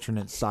in the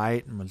alternate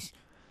site and was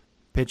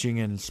pitching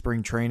in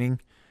spring training.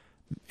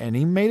 And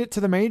he made it to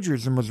the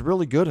majors and was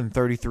really good in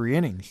 33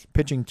 innings,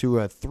 pitching to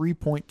a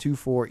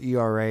 3.24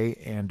 ERA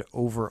and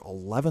over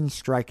 11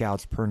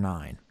 strikeouts per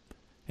 9.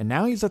 And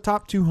now he's a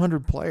top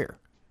 200 player.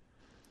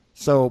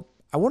 So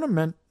I want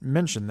to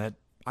mention that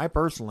I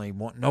personally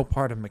want no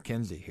part of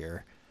McKenzie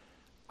here.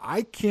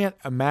 I can't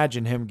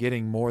imagine him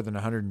getting more than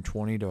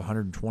 120 to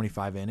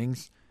 125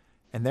 innings.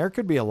 And there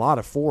could be a lot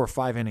of 4 or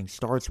 5 inning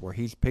starts where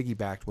he's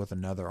piggybacked with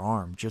another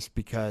arm just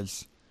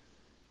because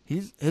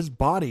his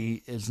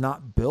body is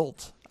not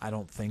built, I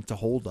don't think, to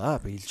hold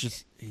up.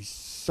 He's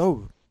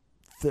so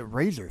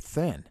razor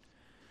thin.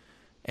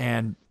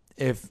 And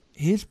if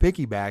he's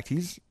piggybacked,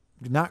 he's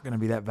not going to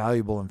be that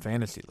valuable in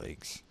fantasy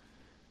leagues.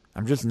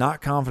 I'm just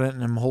not confident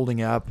in him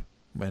holding up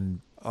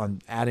when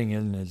on adding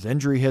in his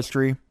injury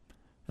history.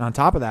 And on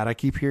top of that,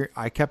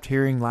 I kept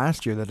hearing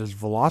last year that his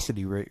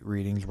velocity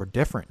readings were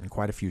different in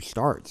quite a few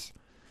starts.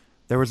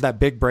 There was that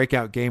big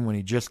breakout game when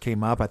he just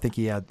came up. I think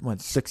he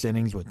went 6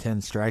 innings with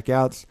 10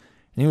 strikeouts,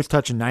 and he was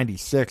touching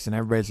 96, and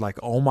everybody's like,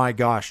 oh my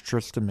gosh,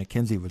 Tristan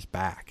McKenzie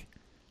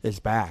is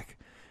back.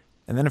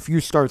 And then a few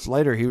starts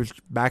later, he was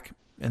back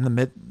in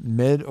the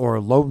mid or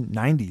low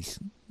 90s,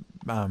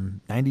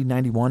 90,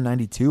 91,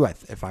 92,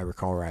 if I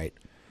recall right.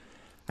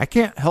 I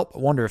can't help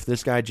but wonder if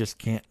this guy just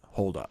can't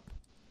hold up.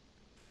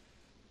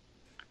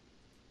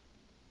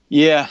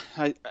 Yeah,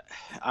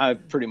 I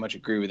pretty much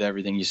agree with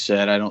everything you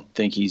said. I don't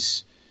think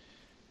he's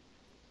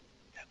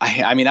 –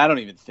 I mean, I don't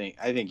even think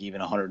 – I think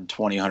even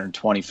 120,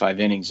 125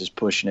 innings is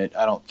pushing it.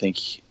 I don't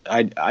think –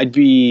 I'd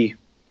be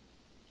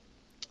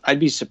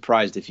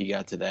surprised if he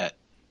got to that.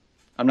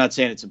 I'm not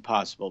saying it's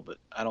impossible, but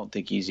I don't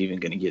think he's even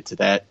going to get to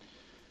that.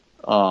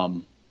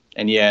 And,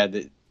 yeah,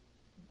 the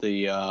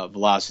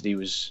velocity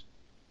was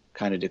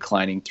kind of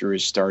declining through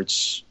his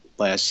starts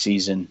last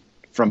season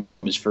from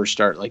his first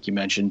start, like you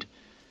mentioned.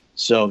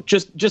 So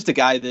just a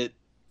guy that,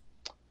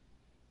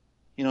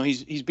 you know,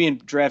 he's being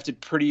drafted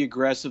pretty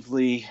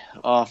aggressively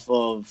off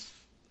of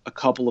a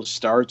couple of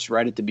starts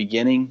right at the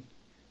beginning,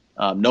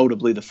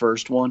 notably the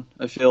first one,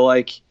 I feel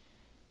like.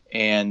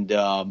 And,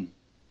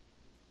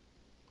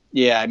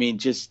 yeah, I mean,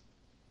 just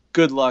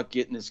good luck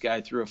getting this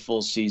guy through a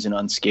full season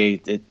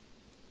unscathed.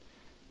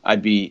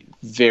 I'd be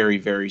very,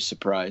 very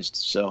surprised.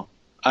 So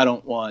I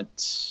don't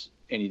want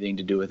anything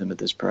to do with him at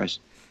this price.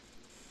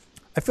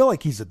 I feel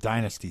like he's a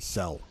dynasty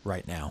sell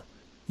right now.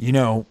 You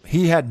know,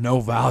 he had no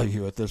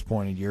value at this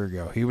point a year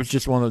ago. He was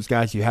just one of those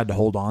guys you had to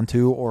hold on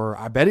to, or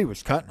I bet he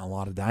was cut in a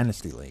lot of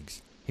dynasty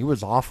leagues. He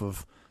was off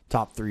of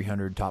top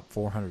 300, top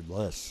 400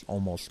 lists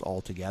almost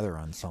altogether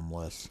on some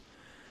lists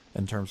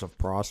in terms of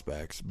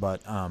prospects.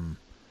 But,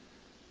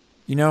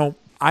 you know,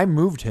 I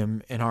moved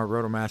him in our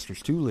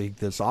Rotomasters 2 league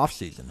this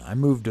offseason. I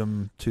moved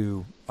him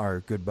to our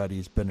good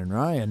buddies Ben and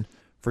Ryan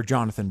for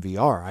Jonathan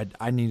VR.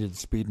 I needed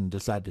speed and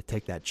decided to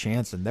take that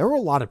chance, and there were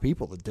a lot of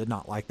people that did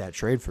not like that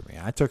trade for me.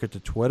 I took it to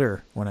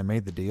Twitter when I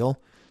made the deal,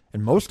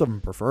 and most of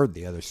them preferred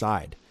the other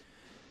side.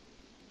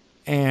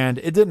 And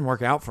it didn't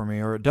work out for me,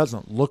 or it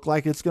doesn't look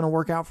like it's going to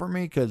work out for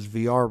me, because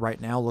VR right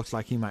now looks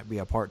like he might be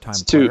a part-time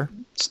player.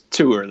 It's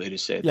too early to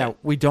say that. Yeah,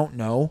 we don't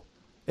know.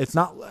 It's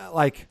not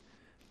like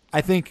 –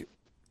 I think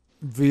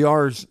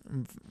VR's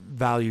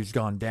value's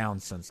gone down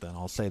since then.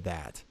 I'll say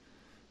that.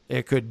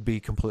 It could be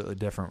completely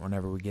different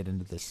whenever we get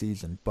into this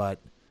season, but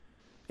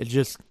it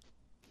just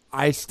 –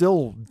 I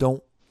still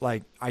don't –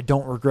 like, I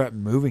don't regret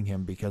moving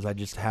him because I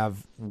just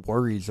have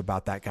worries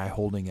about that guy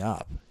holding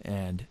up.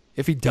 And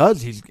if he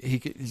does,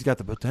 he's got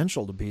the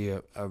potential to be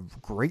a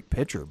great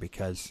pitcher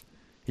because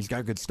he's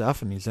got good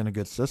stuff and he's in a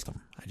good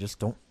system. I just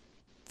don't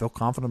feel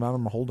confident about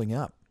him holding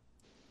up.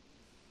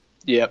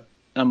 Yep,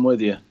 I'm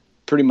with you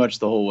pretty much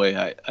the whole way.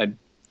 I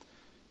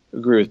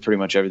agree with pretty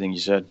much everything you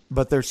said.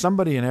 But there's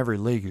somebody in every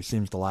league who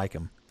seems to like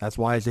him. That's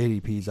why his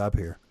ADP's up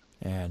here.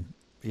 And,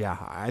 yeah,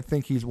 I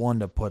think he's one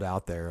to put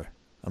out there.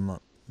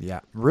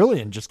 Yeah,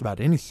 really in just about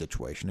any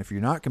situation. If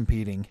you're not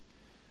competing,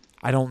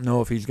 I don't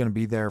know if he's going to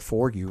be there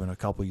for you in a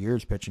couple of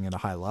years pitching at a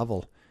high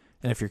level.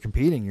 And if you're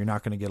competing, you're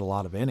not going to get a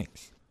lot of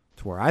innings.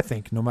 To where I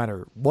think no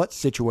matter what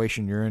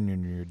situation you're in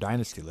your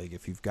dynasty league,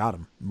 if you've got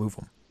him, move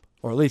him.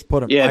 Or at least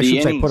put him, yeah, I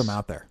should say put him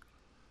out there.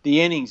 The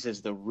innings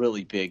is the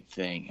really big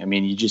thing. I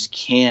mean, you just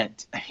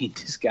can't,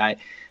 this guy,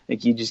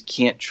 like, you just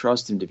can't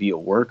trust him to be a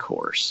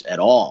workhorse at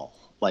all.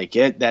 Like,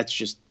 that's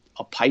just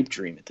a pipe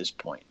dream at this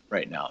point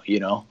right now,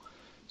 you know?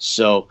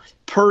 So,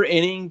 per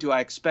inning, do I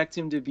expect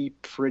him to be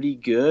pretty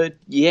good?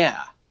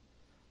 Yeah.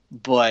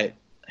 But,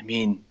 I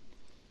mean,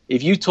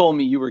 if you told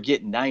me you were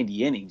getting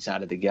 90 innings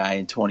out of the guy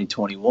in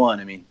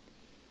 2021, I mean,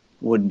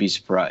 wouldn't be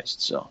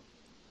surprised. So,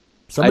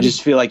 I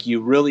just feel like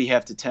you really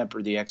have to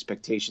temper the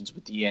expectations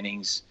with the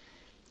innings.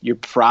 You're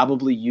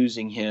probably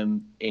using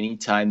him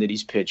anytime that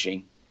he's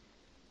pitching.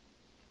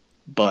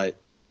 But,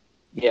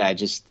 yeah, I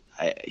just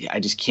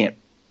can't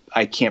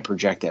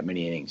project that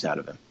many innings out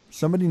of him.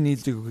 Somebody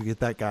needs to go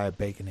get that guy a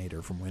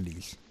Baconator from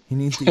Wendy's. He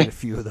needs to get a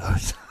few of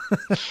those.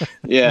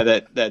 Yeah,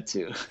 that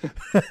too.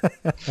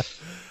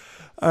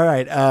 All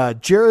right.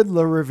 Jared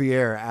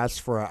LaRiviere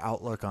asked for an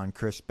outlook on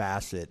Chris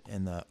Bassett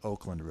in the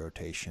Oakland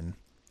rotation.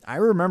 I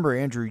remember,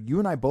 Andrew, you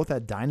and I both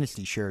had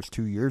dynasty shares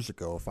 2 years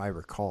ago, if I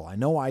recall. I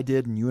know I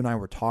did, and you and I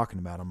were talking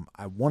about him.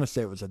 I want to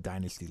say it was a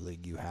dynasty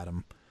league you had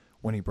him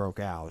when he broke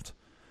out.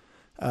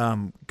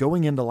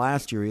 Going into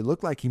last year, he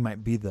looked like he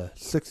might be the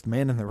sixth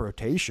man in the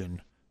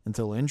rotation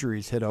until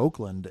injuries hit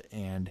Oakland,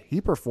 and he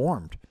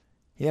performed.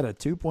 He had a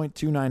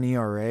 2.29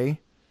 ERA.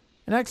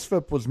 An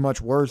xFIP was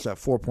much worse at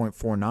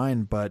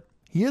 4.49, but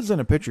he is in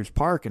a pitcher's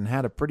park and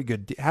has a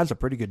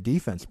pretty good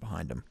defense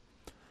behind him.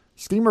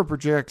 Steamer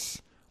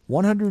projects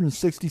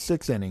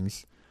 166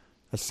 innings,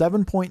 a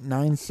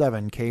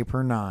 7.97 K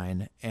per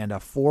 9, and a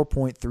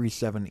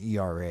 4.37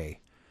 ERA.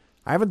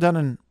 I haven't done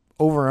an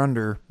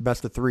over-under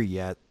best of 3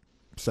 yet,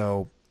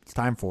 so it's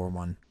time for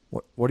one.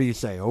 What do you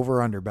say?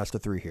 Over-under best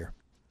of 3 here.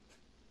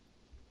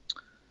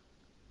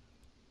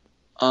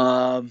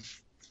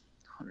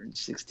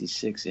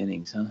 166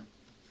 innings, huh?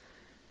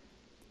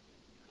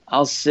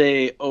 I'll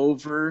say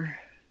over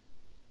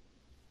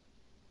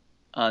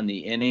on the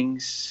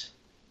innings.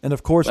 And,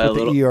 of course, with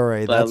the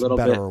ERA, that's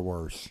better or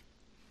worse.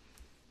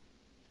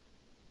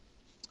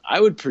 I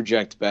would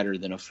project better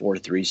than a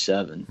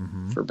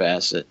 4.37 for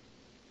Bassitt.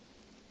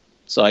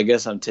 So I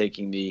guess I'm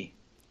taking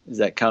does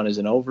that count as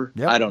an over?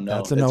 Yep, I don't know.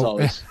 That's an over.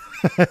 Always,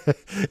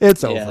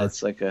 it's over. Yeah,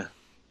 it's like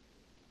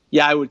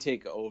I would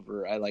take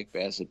over. I like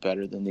Bassitt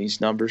better than these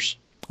numbers.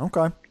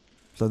 Okay.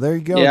 So there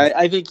you go. Yeah,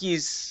 I think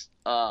he's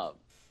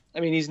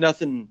he's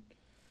nothing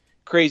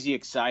crazy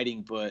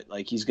exciting, but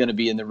like he's going to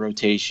be in the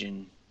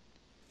rotation,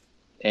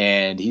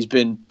 and he's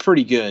been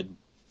pretty good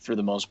for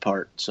the most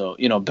part. So,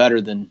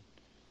 better than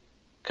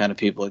kind of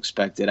people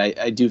expected.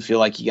 I do feel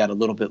like he got a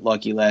little bit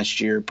lucky last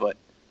year, but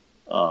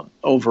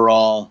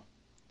overall,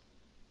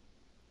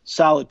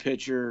 solid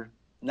pitcher.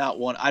 Not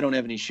one. I don't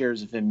have any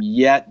shares of him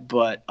yet,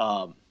 but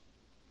I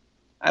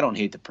don't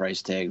hate the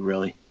price tag,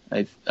 really.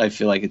 I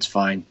feel like it's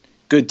fine.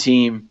 Good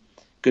team,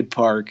 good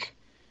park.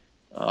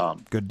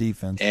 Good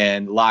defense.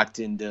 And locked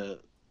into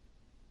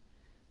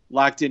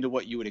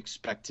what you would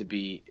expect to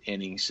be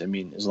innings. I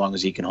mean, as long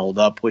as he can hold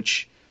up,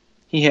 which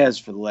he has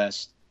for the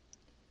last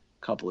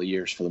couple of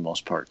years for the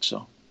most part.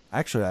 So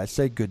actually, I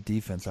say good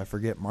defense. I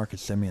forget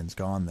Marcus Simeon's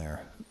gone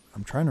there.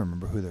 I'm trying to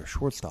remember who their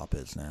shortstop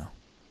is now.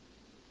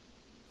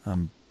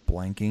 I'm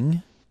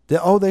blanking.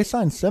 They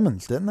signed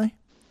Simmons, didn't they?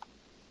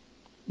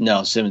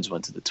 No, Simmons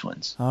went to the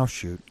Twins. Oh,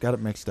 shoot. Got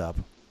it mixed up.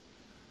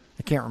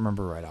 I can't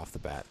remember right off the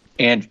bat.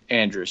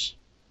 Andrus.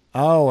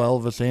 Oh,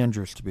 Elvis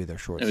Andrus to be their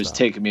shortstop. It was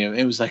taking me.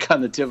 It was like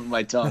on the tip of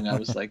my tongue. I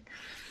was like,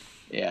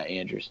 yeah,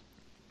 Andrus.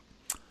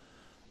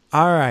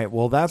 All right.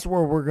 Well, that's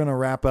where we're going to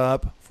wrap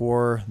up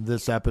for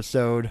this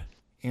episode.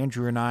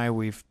 Andrew and I,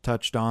 we've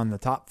touched on the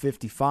top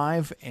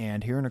 55,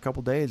 and here in a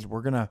couple days,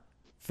 we're going to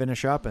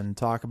finish up and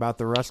talk about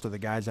the rest of the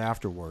guys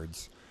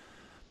afterwards.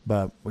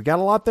 But we got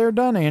a lot there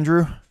done,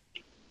 Andrew.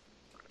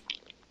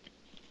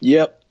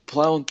 Yep,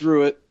 plowing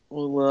through it.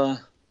 We'll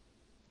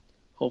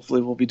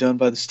hopefully we'll be done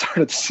by the start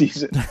of the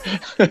season.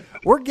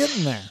 We're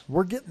getting there.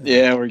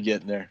 Yeah, we're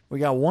getting there. We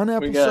got one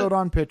episode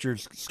on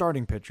pitchers,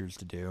 starting pitchers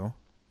to do.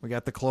 We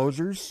got the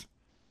closers.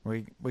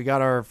 We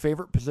got our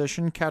favorite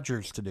position,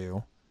 catchers, to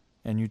do,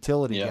 and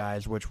utility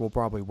guys, which we'll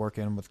probably work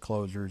in with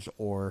closers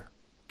or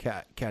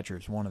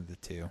catchers, one of the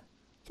two.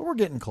 So we're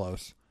getting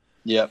close.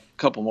 Yep, a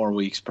couple more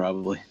weeks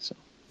probably. So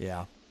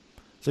yeah.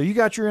 So you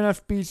got your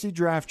NFBC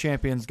Draft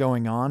Champions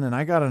going on, and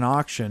I got an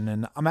auction,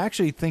 and I'm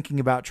actually thinking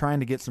about trying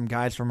to get some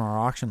guys from our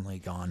auction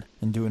league on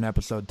and do an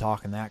episode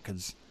talking that,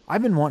 because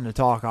I've been wanting to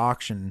talk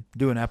auction,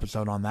 do an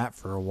episode on that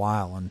for a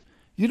while, and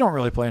you don't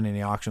really play in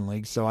any auction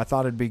leagues, so I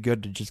thought it'd be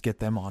good to just get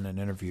them on an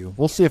interview.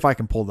 We'll see if I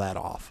can pull that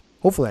off.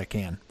 Hopefully I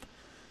can.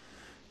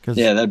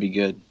 Yeah, that'd be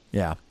good.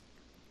 Yeah.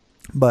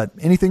 But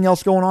anything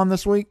else going on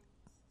this week?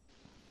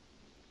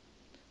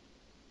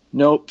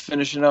 Nope.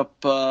 Finishing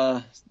up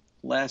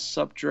last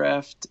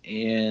sub-draft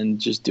and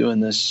just doing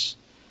this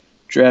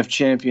Draft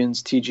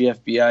Champions.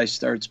 TGFBI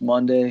starts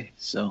Monday,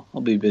 so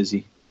I'll be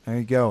busy. There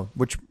you go.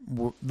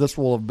 This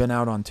will have been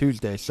out on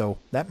Tuesday, so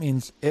that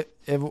means it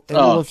will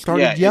have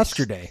started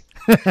yesterday.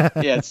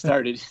 Yeah, it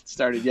started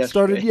yesterday.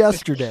 Started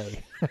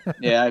yesterday.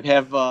 Yeah, I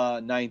have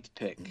 9th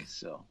pick,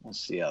 so we'll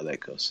see how that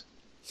goes.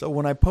 So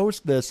when I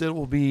post this, it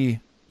will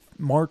be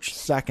March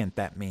 2nd,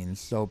 that means.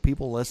 So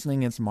people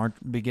listening, it's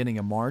beginning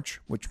of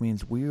March, which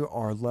means we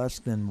are less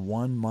than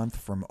 1 month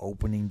from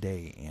opening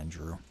day,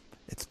 Andrew.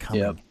 It's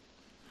coming. Yep.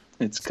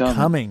 It's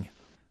coming.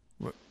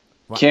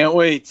 Can't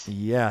wait.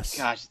 Yes.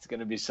 Gosh, it's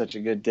going to be such a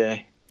good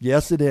day.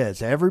 Yes, it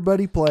is.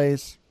 Everybody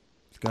plays.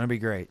 It's going to be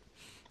great.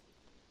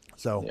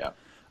 So, yeah.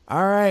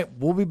 All right.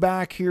 We'll be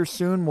back here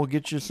soon. We'll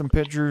get you some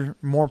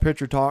more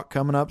pitcher talk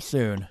coming up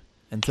soon.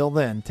 Until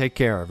then, take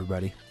care,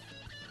 everybody.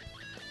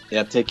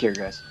 Yeah, take care,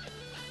 guys.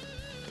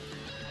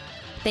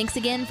 Thanks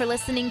again for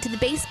listening to the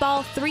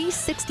Baseball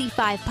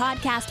 365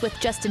 podcast with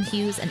Justin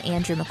Hughes and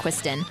Andrew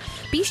McQuiston.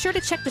 Be sure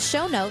to check the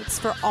show notes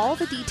for all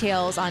the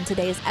details on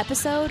today's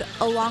episode,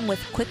 along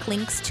with quick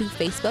links to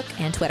Facebook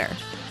and Twitter.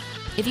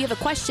 If you have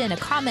a question, a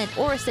comment,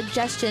 or a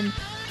suggestion,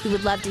 we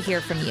would love to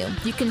hear from you.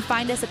 You can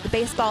find us at the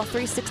Baseball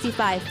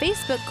 365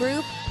 Facebook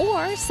group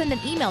or send an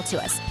email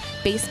to us,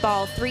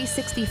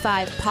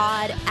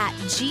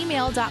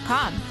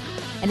 baseball365pod@gmail.com.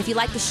 And if you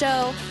like the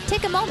show,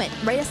 take a moment,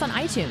 rate us on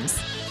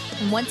iTunes.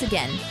 And once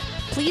again,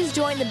 please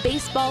join the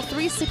Baseball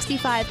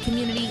 365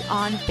 community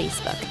on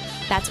Facebook.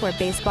 That's where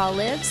baseball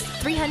lives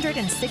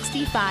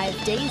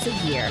 365 days a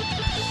year.